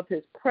fullness of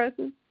his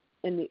presence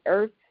in the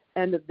earth,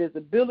 and the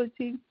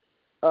visibility,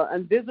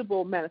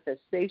 invisible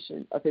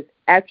manifestation of his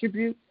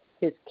attributes,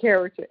 his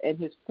character, and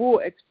his full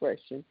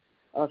expression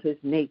of his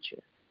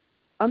nature.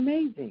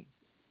 Amazing.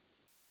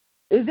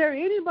 Is there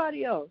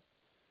anybody else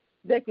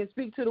that can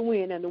speak to the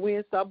wind and the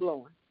wind stop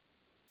blowing?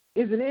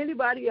 Is it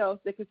anybody else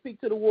that can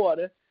speak to the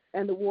water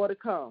and the water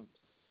comes?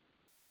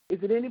 Is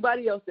it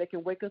anybody else that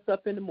can wake us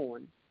up in the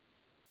morning?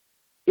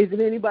 Is it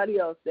anybody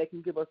else that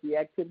can give us the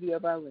activity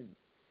of our limbs?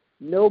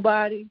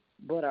 Nobody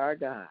but our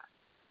God.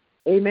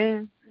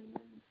 Amen?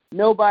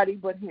 Nobody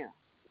but him.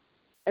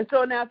 And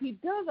so now if he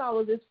does all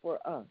of this for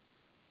us,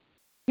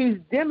 he's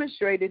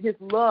demonstrated his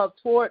love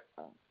toward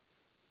us.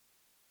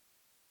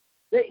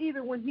 That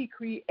even when he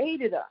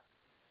created us,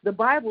 the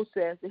Bible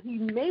says that he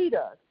made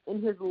us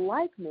in his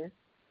likeness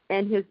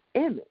and his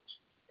image.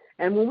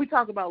 And when we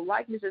talk about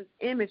likeness and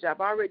image,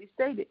 I've already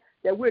stated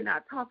that we're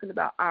not talking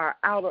about our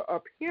outer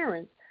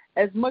appearance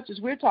as much as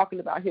we're talking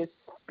about his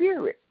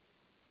spirit,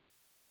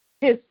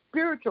 his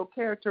spiritual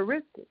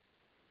characteristics.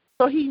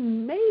 So he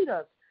made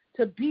us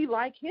to be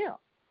like him.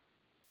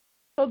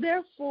 So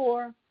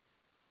therefore,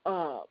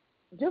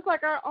 just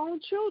like our own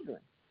children,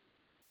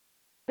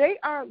 they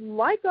are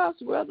like us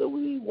whether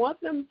we want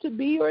them to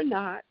be or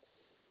not,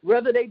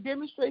 whether they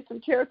demonstrate some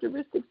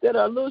characteristics that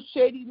are a little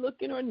shady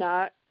looking or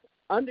not.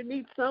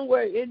 Underneath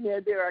somewhere in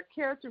there are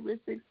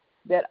characteristics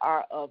that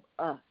are of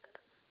us.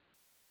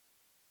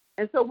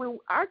 And so when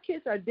our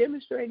kids are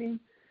demonstrating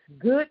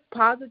good,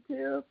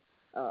 positive,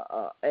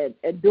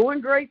 and doing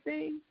great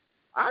things,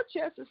 our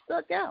chest is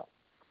stuck out.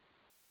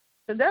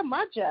 And that's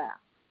my child.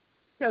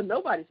 Tell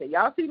nobody, say,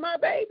 y'all see my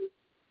baby?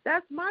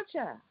 That's my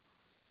child.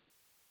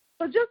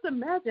 So just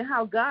imagine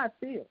how God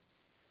feels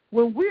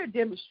when we're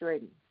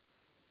demonstrating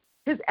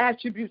his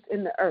attributes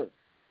in the earth,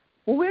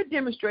 when we're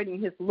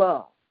demonstrating his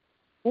love,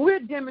 when we're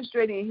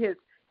demonstrating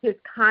his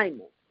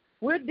kindness,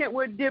 we're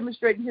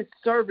demonstrating his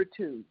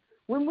servitude,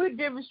 when we're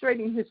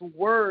demonstrating his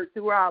word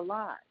through our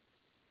lives.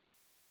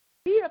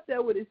 He up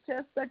there with his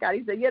chest stuck out.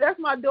 He said, yeah, that's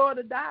my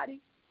daughter,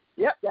 Dottie.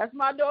 Yep, that's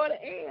my daughter,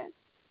 Ann.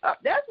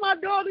 That's my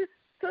daughter,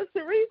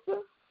 Sister Risa.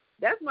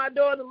 That's my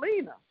daughter,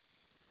 Lena.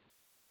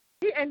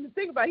 And the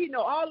thing about it, he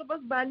know all of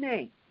us by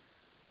name.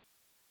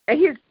 And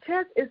his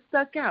chest is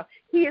stuck out.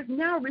 He is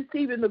now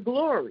receiving the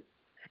glory.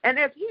 And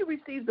as he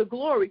receives the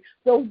glory,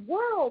 the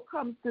world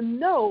comes to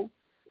know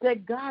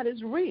that God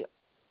is real.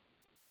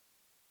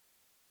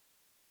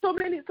 So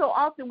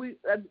often we,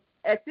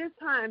 at this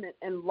time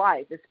in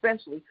life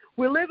especially,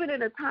 we're living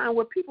in a time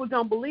where people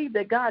don't believe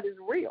that God is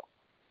real.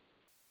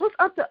 So it's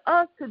up to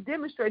us to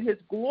demonstrate his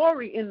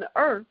glory in the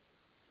earth.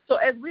 So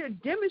as we're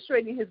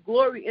demonstrating his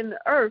glory in the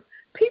earth,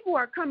 people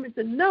are coming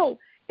to know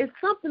it's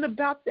something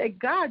about that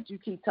God you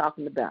keep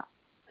talking about.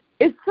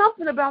 It's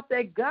something about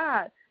that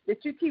God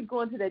that you keep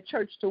going to that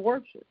church to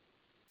worship.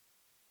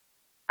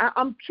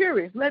 I'm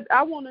curious.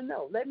 I want to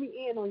know. Let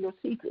me in on your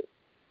secret.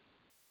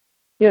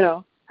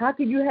 How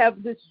can you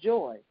have this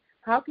joy?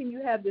 How can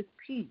you have this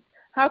peace?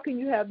 How can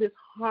you have this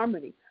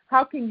harmony?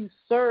 How can you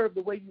serve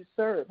the way you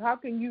serve? How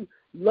can you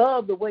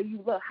love the way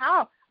you love?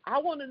 How? I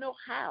want to know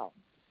how.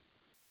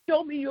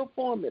 Show me your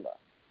formula.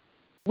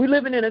 We're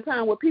living in a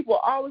time where people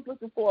are always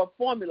looking for a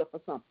formula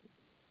for something.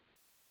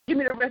 Give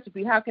me the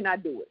recipe. How can I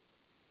do it?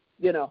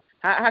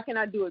 How can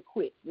I do it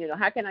quick?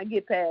 How can I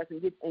get past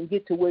and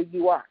get to where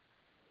you are?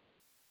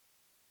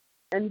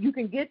 And you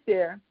can get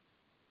there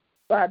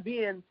by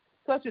being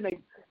such an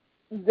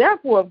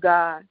example of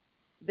God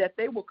that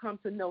they will come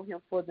to know him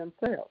for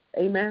themselves.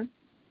 Amen.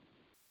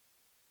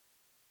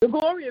 The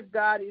glory of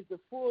God is the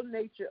full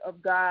nature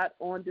of God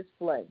on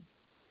display.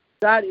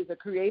 God is a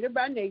creator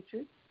by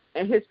nature,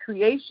 and his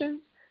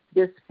creation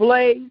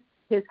displays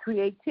his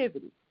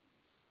creativity.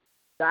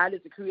 God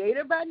is a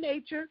creator by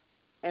nature,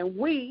 and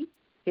we,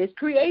 his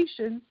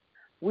creation,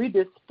 we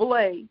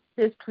display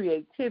his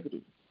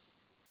creativity.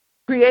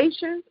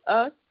 Creation,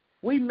 us,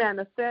 we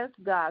manifest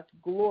God's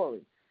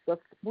glory. The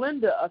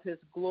splendor of his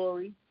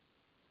glory,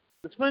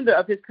 the splendor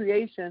of his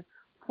creation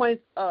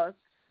points us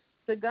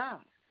to God.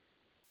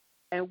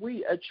 And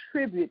we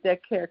attribute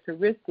that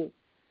characteristic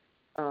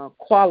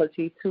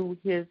quality to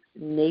his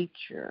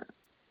nature.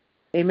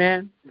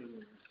 Amen?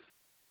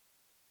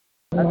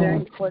 Are there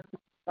any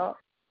questions?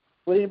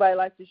 Would anybody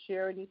like to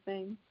share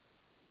anything?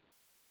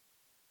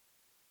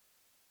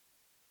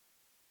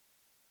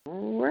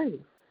 All right.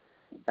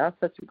 That was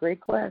such a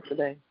great class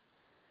today.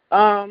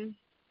 I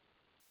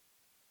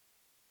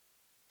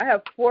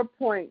have 4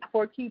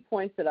 key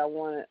points that I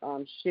want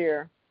to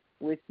share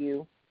with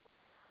you.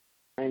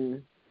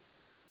 And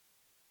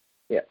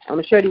I'm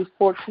going to share these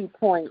 4 key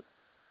points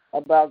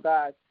about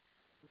God's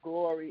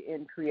glory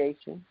in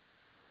creation.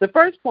 The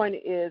first point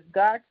is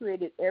God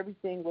created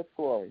everything with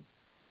glory.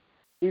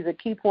 These are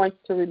key points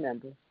to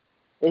remember.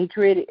 That he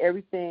created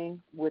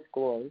everything with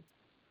glory.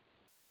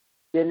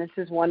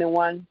 Genesis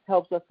 1:1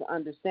 helps us to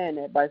understand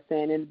that by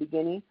saying in the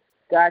beginning,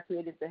 God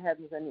created the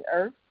heavens and the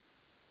earth.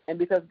 And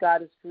because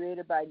God is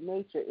created by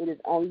nature, it is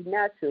only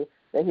natural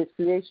that his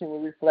creation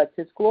will reflect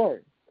his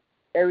glory.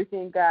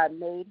 Everything God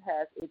made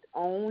has its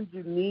own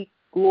unique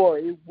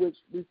glory, which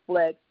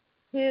reflects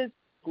his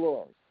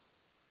glory.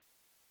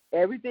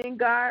 Everything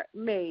God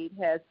made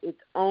has its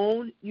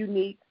own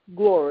unique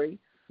glory,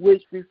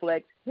 which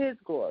reflects his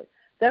glory.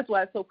 That's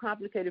why it's so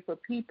complicated for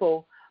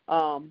people.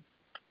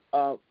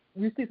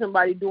 You see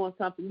somebody doing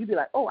something, you be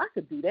like, oh, I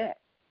could do that.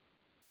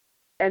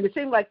 And it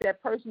seems like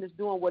that person is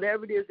doing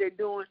whatever it is they're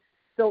doing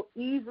so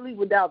easily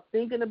without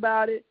thinking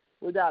about it,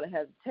 without a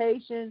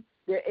hesitation.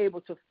 They're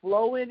able to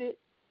flow in it,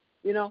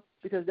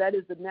 because that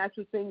is the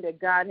natural thing that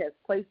God has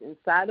placed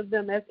inside of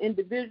them as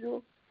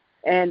individuals.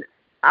 And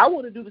I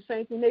want to do the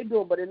same thing they're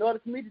doing, but in order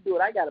for me to do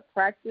it, I got to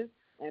practice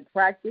and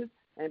practice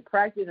and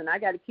practice, and I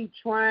got to keep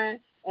trying.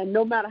 And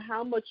no matter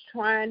how much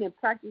trying and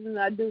practicing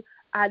I do,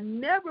 I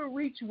never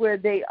reach where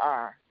they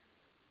are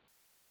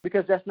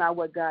because that's not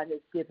what God has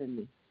given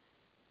me.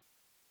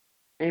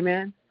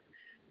 Amen.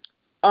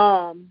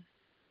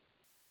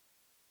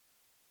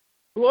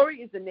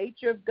 Glory is the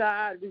nature of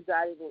God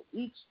residing in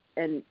each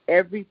and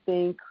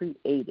everything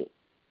created.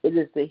 It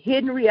is the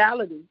hidden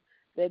reality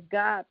that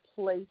God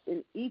placed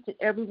in each and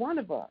every one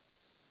of us.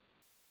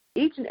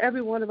 Each and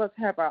every one of us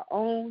have our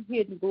own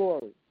hidden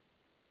glory.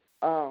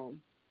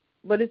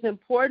 But it's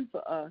important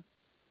for us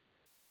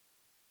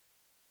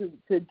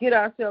to get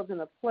ourselves in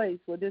a place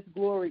where this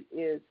glory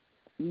is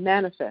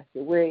manifested,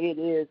 where it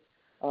is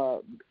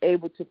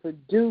able to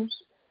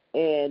produce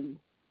and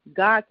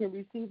God can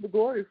receive the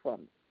glory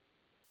from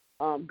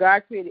it.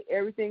 God created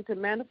everything to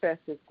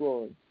manifest his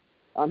glory.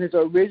 His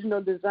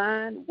original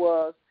design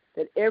was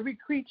that every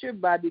creature,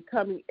 by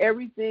becoming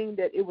everything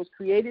that it was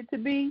created to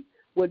be,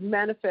 would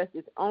manifest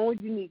its own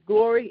unique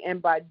glory,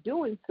 and by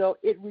doing so,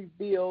 it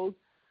reveals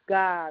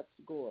God's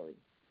glory.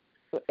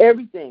 So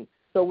everything.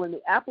 So when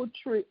the apple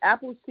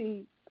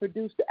seed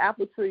produced the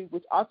apple tree,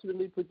 which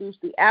ultimately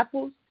produced the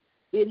apples,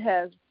 it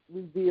has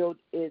revealed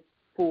its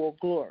full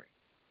glory.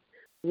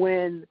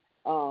 When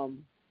the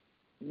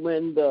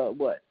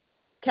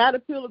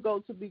caterpillar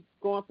goes to be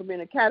going from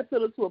being a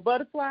caterpillar to a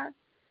butterfly,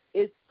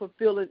 it's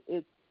fulfilling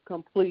its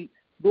complete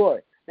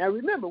glory. Now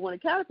remember, when a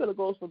caterpillar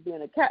goes from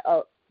being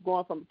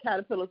going from a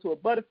caterpillar to a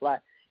butterfly,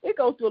 it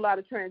goes through a lot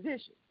of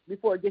transition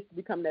before it gets to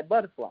become that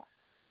butterfly.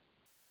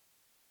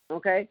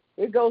 Okay,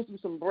 it goes through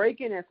some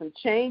breaking and some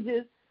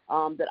changes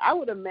that I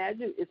would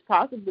imagine is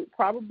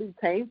probably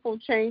painful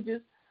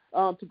changes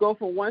to go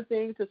from one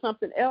thing to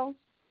something else.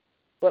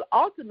 But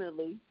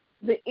ultimately,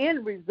 the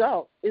end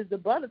result is the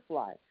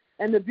butterfly.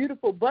 And the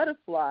beautiful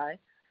butterfly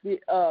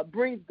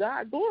brings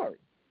God glory.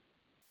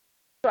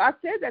 So I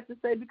said that to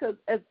say because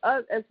as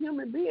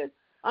human beings,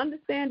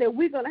 understand that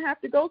we're going to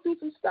have to go through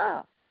some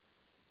stuff.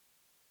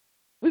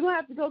 We're going to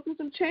have to go through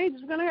some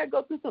changes. We're going to have to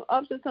go through some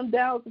ups and some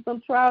downs and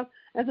some trials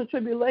and some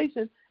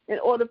tribulations in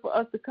order for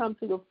us to come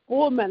to the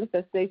full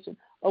manifestation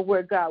of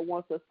where God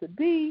wants us to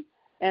be,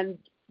 and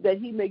that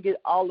he may get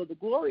all of the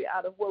glory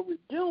out of what we're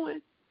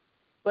doing.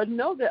 But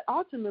know that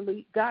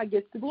ultimately God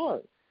gets the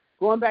glory.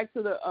 Going back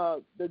to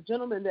the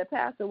gentleman that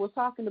Pastor was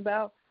talking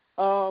about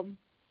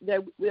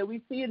that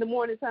we see in the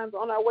morning times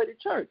on our way to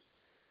church.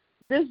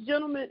 This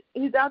gentleman,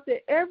 he's out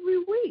there every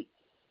week.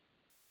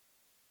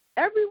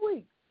 Every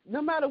week.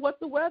 No matter what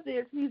the weather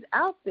is, he's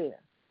out there.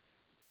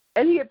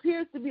 And he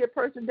appears to be a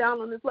person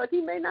down on his luck.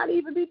 He may not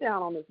even be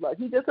down on his luck.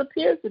 He just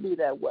appears to be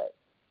that way.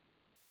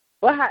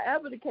 But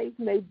however the case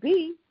may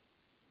be,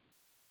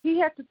 he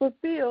has to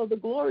fulfill the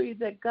glory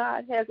that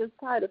God has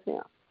inside of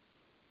him.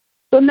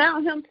 So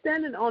now him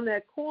standing on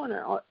that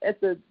corner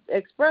at the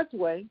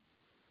expressway,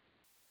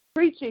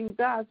 preaching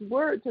God's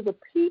word to the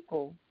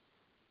people,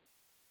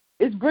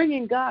 is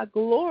bringing God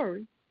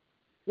glory,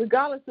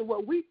 regardless of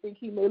what we think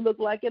he may look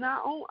like in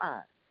our own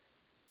eyes.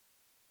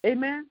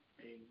 Amen?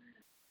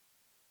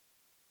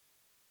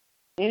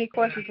 Any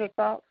questions or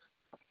thoughts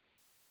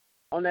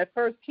on that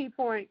first key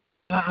point?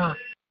 Uh-huh.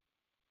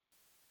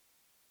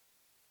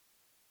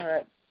 All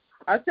right.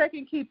 Our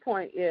second key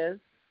point is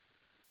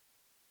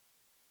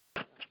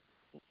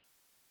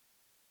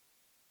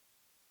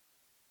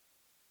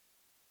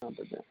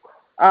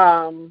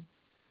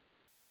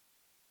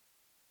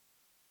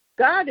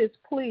God is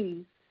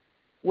pleased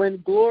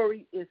when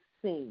glory is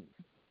seen.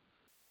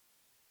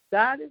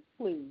 God is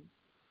pleased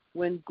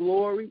when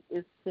glory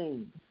is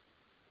seen.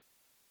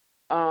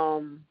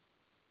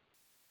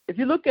 If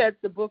you look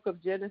at the book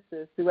of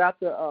Genesis, throughout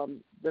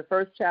the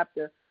first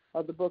chapter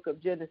of the book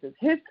of Genesis,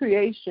 his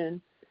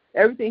creation,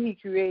 everything he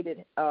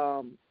created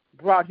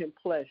brought him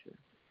pleasure.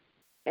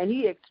 And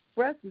he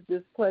expresses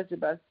this pleasure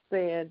by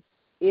saying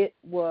it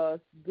was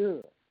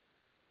good.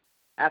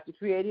 After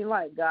creating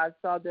light, God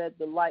saw that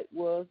the light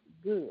was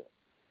good.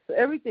 So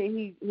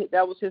everything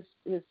that was his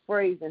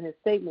phrase and his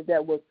statement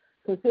that was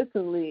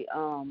consistently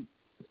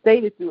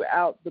stated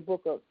throughout the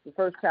book of the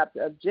first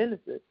chapter of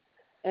Genesis.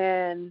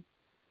 And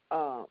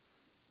so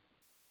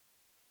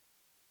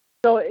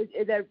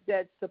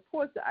that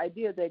supports the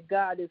idea that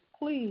God is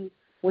pleased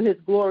when his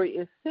glory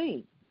is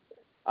seen.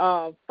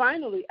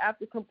 Finally,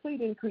 after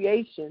completing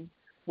creation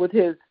with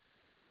his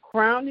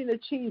crowning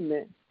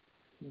achievement,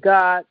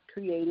 God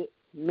created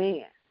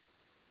man.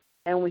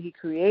 And when he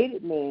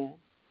created man,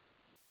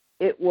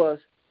 it was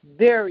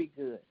very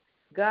good.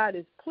 God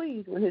is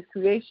pleased when his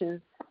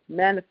creations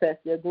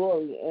manifest their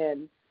glory,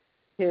 and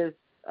his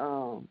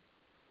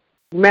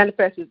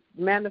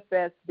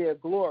manifest their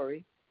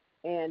glory,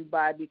 and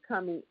by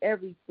becoming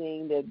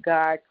everything that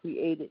God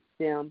created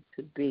them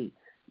to be.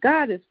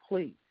 God is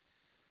pleased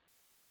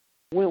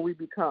when we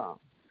become.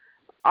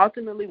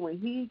 Ultimately, when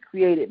he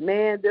created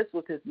man, this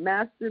was his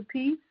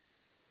masterpiece.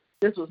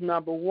 This was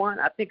number one.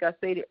 I think I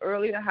stated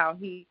earlier how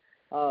he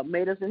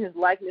made us in his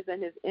likeness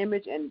and his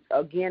image, and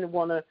again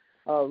want to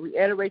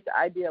reiterate the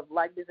idea of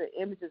likeness and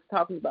image is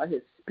talking about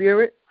his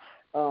spirit,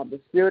 the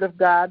spirit of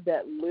God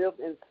that lives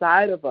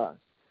inside of us,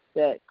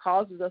 that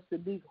causes us to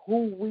be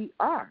who we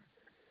are,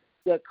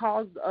 that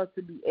causes us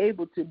to be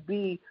able to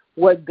be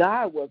what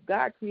God was.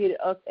 God created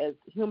us as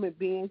human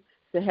beings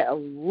to have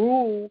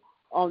rule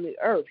on the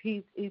earth.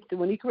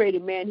 When he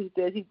created man, he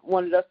says he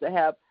wanted us to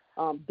have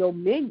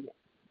dominion,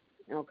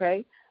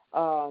 okay?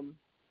 To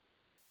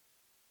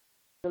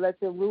let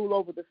them rule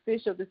over the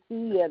fish of the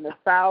sea and the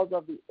fowls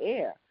of the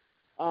air.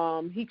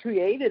 He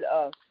created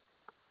us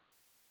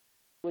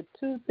with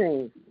two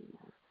things.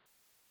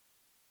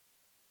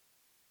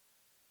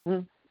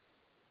 Oh,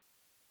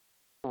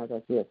 I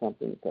thought you had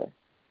something to say.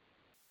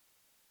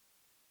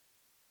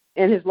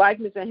 In his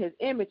likeness and his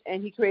image,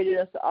 and he created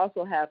us to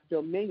also have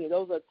dominion.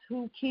 Those are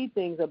two key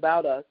things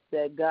about us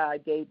that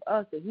God gave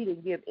us, that he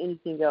didn't give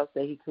anything else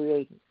that he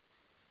created.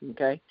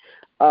 Okay?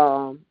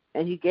 And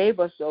he gave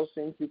us those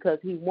things because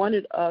he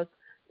wanted us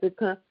to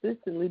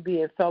consistently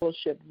be in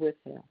fellowship with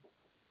him.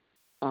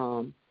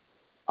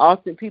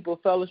 Often people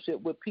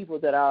fellowship with people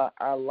that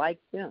are like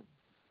them.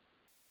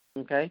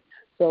 Okay?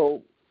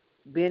 So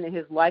being in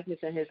his likeness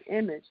and his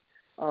image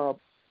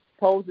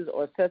poses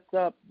or sets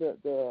up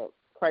the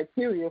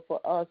criteria for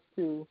us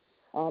to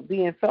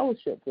be in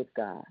fellowship with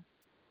God.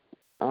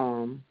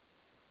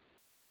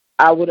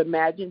 I would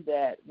imagine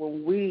that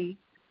when we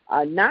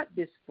are not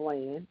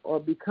displaying or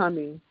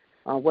becoming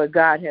what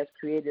God has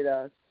created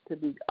us to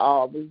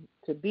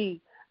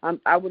be,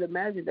 I would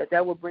imagine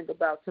that will bring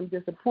about some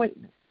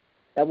disappointment.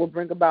 That will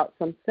bring about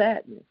some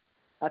sadness.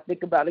 I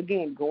think about,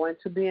 again, going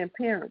to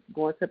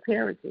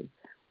parenting,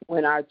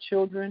 when our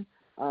children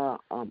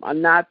are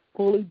not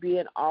fully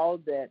being all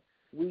that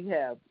we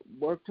have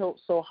worked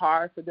so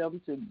hard for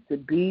them to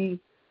be,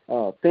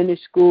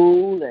 finish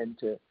school and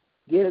to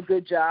get a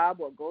good job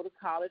or go to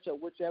college or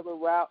whichever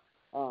route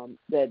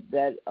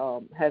that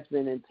has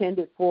been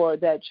intended for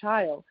that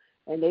child,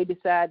 and they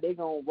decide they're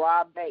going to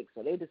rob banks,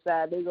 or they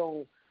decide they're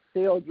going to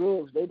sell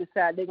drugs, they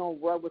decide they're going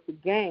to run with the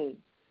gang,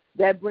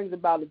 that brings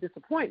about a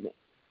disappointment.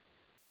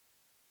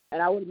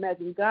 And I would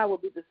imagine God will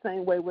be the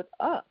same way with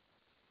us.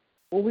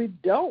 When we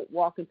don't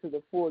walk into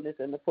the fullness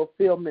and the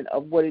fulfillment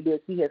of what it is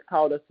he has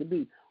called us to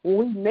be, when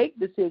we make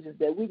decisions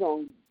that we're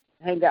going to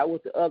hang out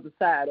with the other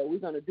side or we're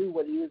going to do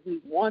what it is we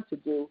want to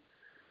do,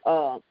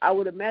 I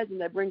would imagine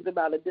that brings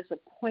about a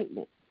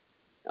disappointment.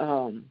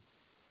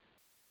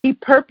 He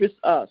purposed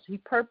us. He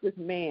purposed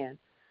man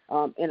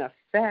in a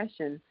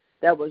fashion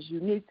that was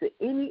unique to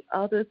any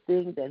other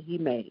thing that he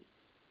made.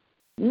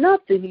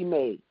 Nothing he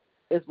made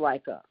is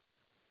like us.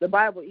 The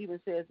Bible even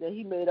says that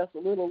he made us a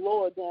little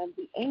lower than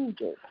the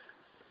angels.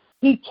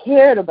 He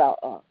cared about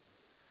us.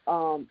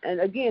 And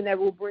again, that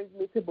will bring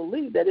me to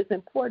believe that it's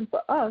important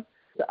for us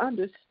to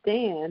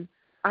understand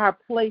our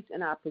place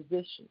and our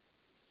position.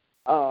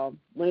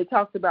 When he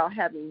talks about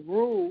having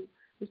rule,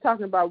 he's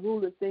talking about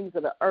ruling things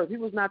of the earth. He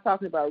was not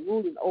talking about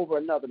ruling over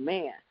another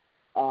man.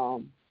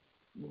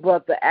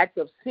 But the act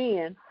of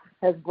sin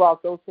has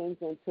brought those things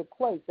into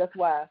place. That's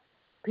why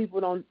people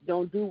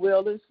don't do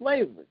well in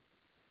slavery,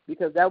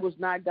 because that was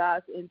not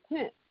God's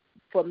intent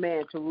for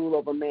man to rule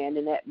over man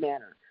in that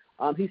manner.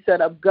 He set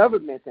up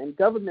governments, and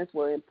governments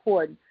were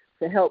important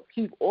to help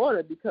keep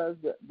order because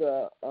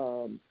the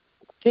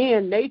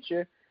sin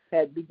nature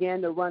had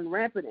began to run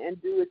rampant and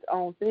do its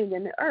own thing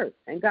in the earth,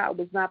 and God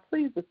was not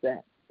pleased with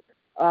that.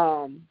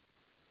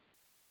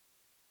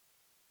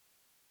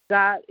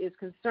 God is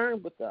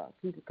concerned with us.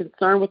 He's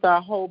concerned with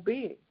our whole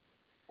being,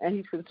 and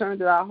he's concerned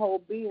that our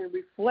whole being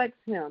reflects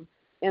him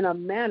in a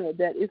manner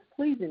that is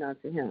pleasing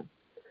unto him.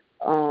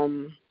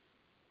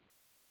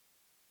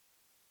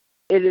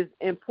 It is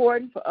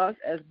important for us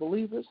as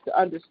believers to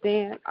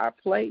understand our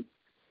place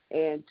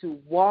and to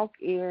walk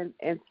in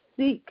and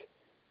seek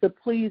to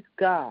please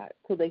God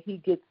so that he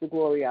gets the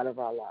glory out of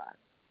our lives.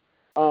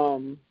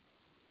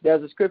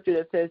 There's a scripture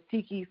that says,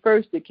 seek ye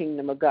first the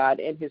kingdom of God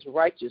and his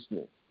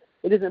righteousness.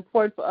 It is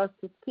important for us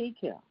to seek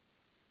him.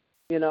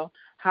 You know,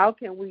 how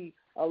can we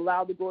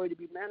allow the glory to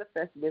be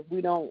manifested if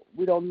we don't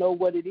know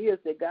what it is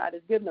that God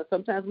has given us?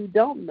 Sometimes we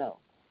don't know.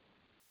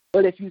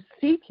 But if you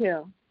seek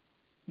him,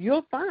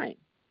 you'll find.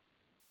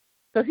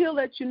 So he'll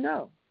let you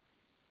know.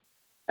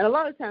 And a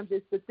lot of times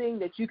it's the thing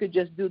that you could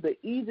just do the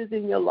easiest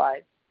in your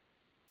life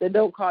that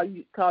don't cause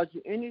you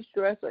any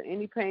stress or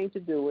any pain to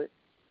do it,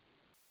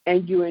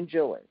 and you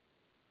enjoy it.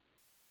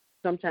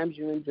 Sometimes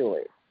you enjoy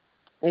it.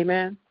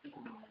 Amen?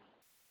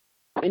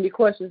 Any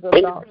questions or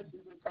thoughts?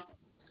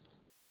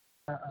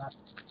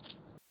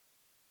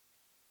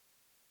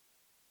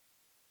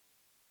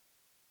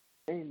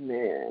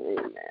 Amen.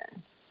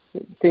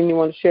 Anything you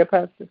want to share,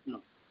 Pastor?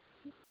 No.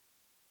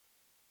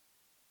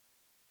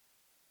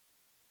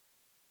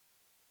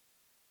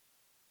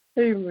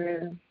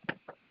 Amen.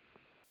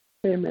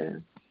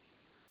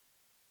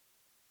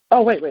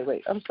 Oh,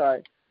 wait. I'm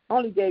sorry. I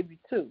only gave you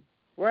 2,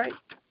 right?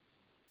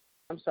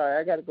 I'm sorry.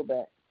 I got to go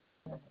back.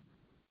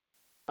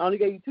 I only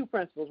gave you 2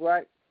 principles,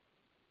 right?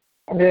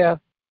 Yeah.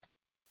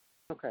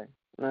 Okay.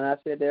 And I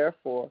said there are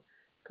 4,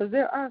 because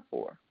there are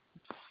 4.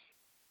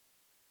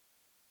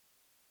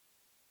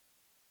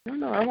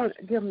 No, I want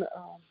to give them the.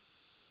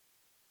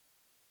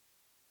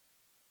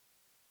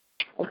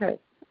 Okay.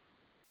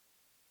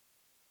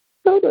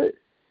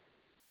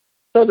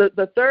 So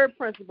the third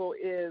principle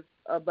is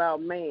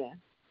about man.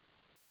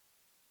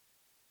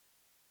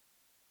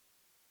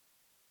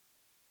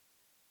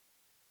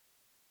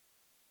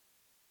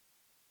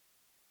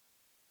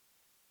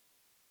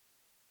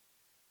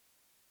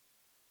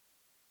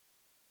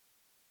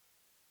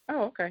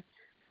 Oh, okay.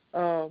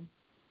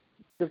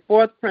 The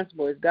fourth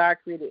principle is God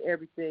created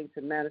everything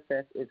to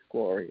manifest its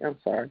glory. I'm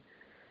sorry.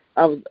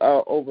 I was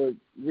over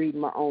reading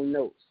my own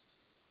notes.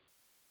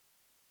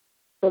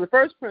 So the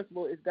first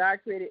principle is God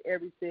created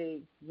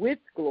everything with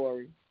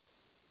glory.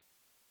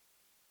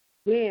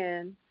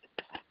 Then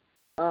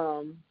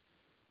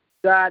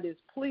God is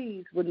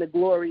pleased when the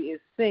glory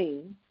is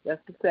seen.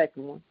 That's the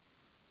second one.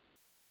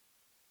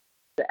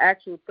 The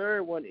actual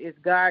third one is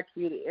God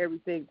created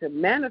everything to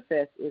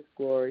manifest its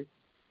glory.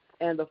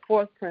 And the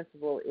fourth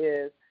principle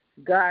is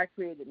God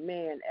created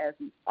man as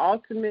the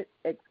ultimate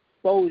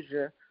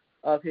exposure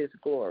of his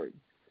glory.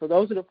 So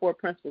those are the 4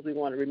 principles we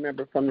want to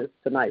remember from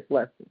tonight's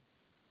lesson.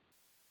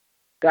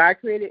 God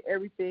created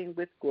everything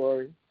with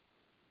glory.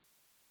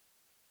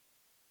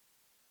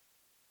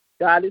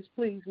 God is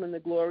pleased when the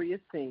glory is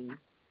seen.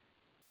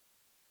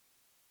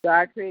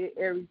 God created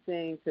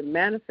everything to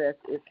manifest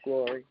its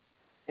glory.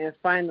 And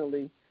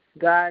finally,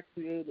 God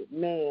created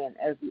man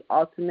as the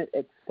ultimate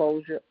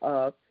exposure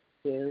of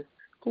his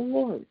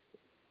glory.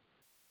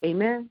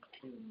 Amen?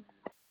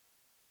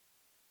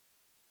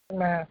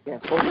 Amen. Yeah,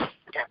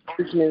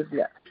 6 minutes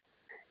left.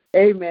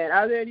 Amen.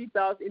 Are there any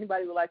thoughts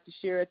anybody would like to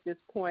share at this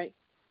point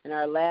in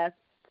our last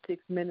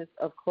 6 minutes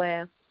of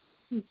class?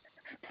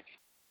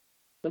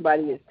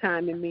 Somebody is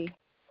timing me.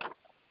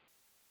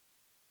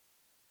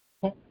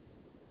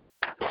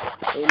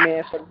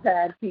 Amen. For the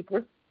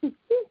timekeeper.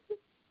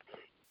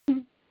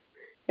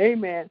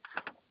 Amen.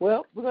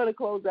 Well, we're going to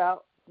close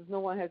out. If no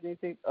one has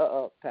anything,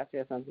 Pastor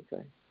has something to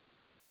say.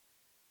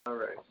 All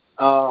right.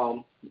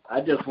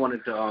 I just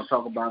wanted to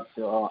talk about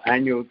the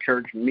annual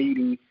church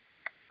meeting.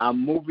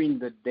 I'm moving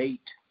the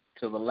date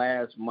to the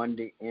last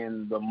Monday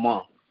in the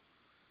month.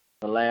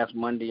 The last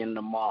Monday in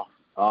the month.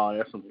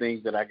 There's some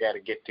things that I got to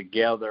get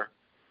together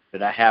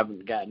that I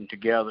haven't gotten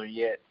together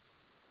yet,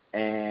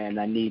 and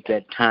I need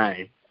that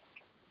time.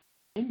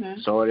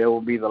 Amen. So it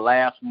will be the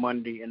last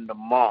Monday in the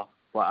month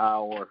for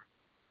our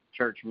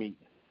church meeting.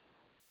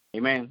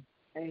 Amen.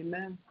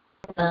 Amen.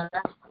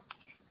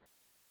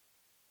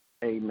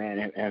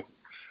 Amen.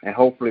 And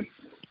hopefully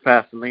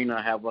Pastor Lena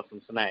will have us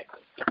some snacks.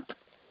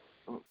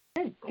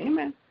 Okay.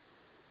 Amen.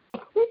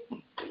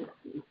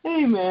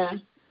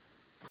 Amen.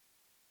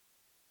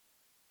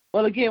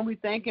 Well, again, we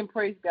thank and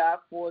praise God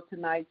for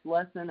tonight's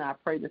lesson. I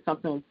pray that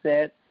something was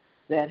said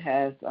that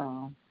has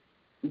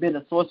been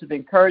a source of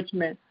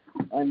encouragement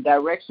and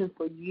direction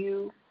for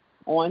you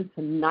on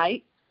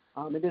tonight.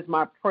 It is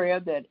my prayer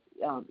that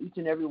each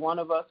and every one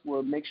of us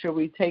will make sure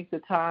we take the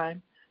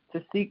time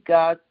to seek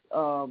God's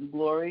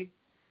glory,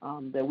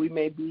 that we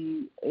may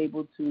be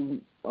able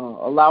to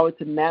allow it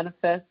to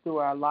manifest through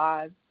our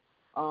lives.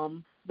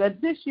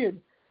 That this year,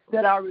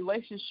 that our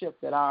relationship,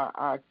 that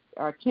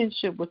our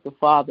kinship with the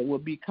Father will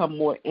become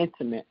more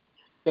intimate,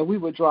 that we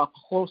will draw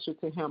closer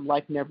to Him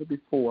like never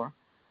before.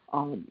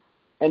 And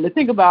the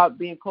thing about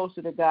being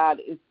closer to God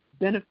is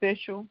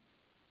beneficial.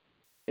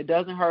 It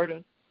doesn't hurt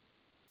us.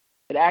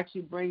 It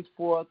actually brings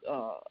forth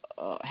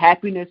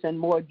happiness and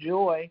more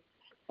joy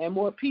and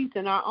more peace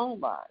in our own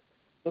lives,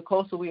 the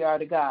closer we are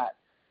to God.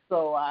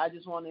 So I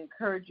just want to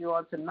encourage you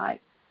on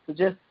tonight to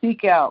just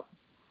seek out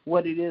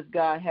what it is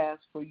God has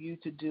for you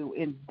to do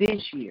in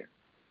this year.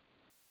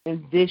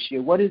 In this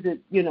year, what is it?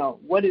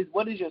 What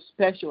is your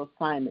special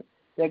assignment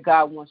that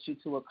God wants you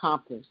to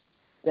accomplish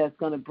that's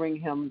going to bring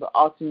Him the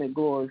ultimate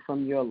glory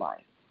from your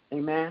life?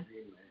 Amen.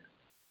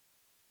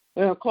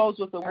 We're going to close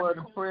with a word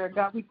of prayer.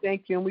 God, we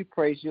thank you and we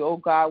praise you. Oh,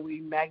 God,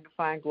 we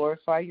magnify and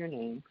glorify your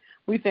name.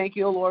 We thank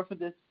you, oh, Lord, for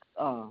this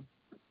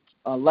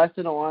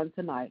lesson on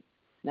tonight.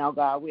 Now,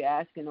 God, we're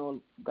asking,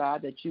 oh,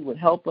 God, that you would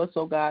help us,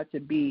 oh, God,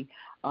 to be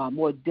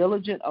more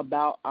diligent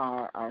about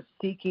our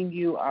seeking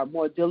you,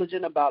 more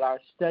diligent about our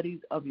studies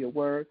of your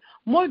word,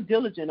 more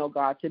diligent, oh,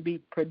 God, to be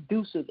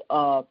producers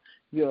of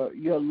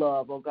your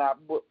love, oh, God,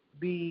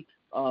 be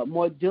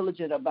more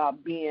diligent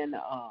about being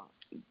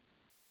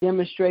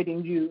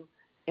demonstrating you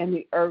in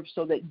the earth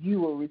so that you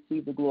will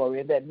receive the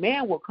glory and that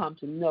man will come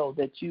to know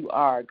that you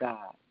are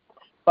God.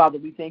 Father,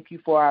 we thank you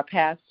for our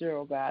pastor,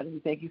 oh God, and we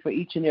thank you for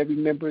each and every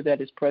member that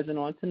is present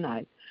on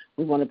tonight.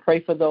 We want to pray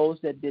for those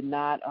that did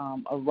not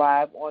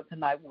arrive on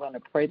tonight. We're going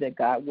to pray that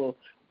God will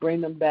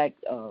bring them back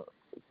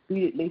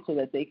speedily so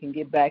that they can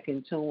get back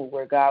in tune with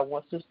where God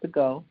wants us to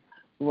go.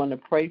 We want to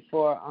pray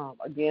for,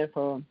 again,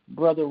 for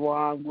Brother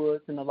Ron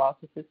Woods and the loss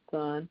of his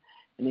son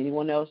and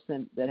anyone else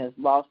that has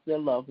lost their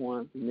loved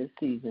ones in this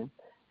season.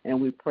 And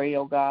we pray,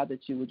 oh God,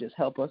 that you would just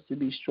help us to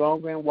be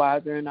stronger and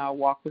wiser in our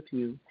walk with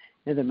you.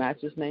 In the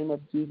matchless name of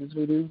Jesus,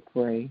 we do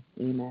pray.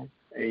 Amen.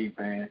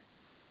 Amen.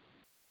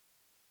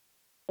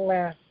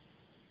 Amen.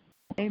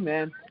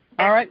 Amen.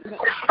 All right.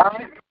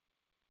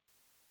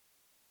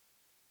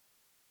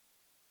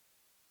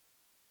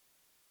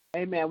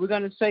 Amen. We're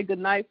going to say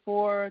goodnight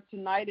for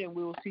tonight, and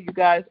we will see you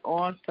guys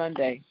on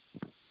Sunday.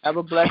 Have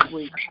a blessed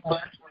week.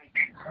 All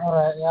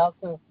right. Y'all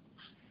too.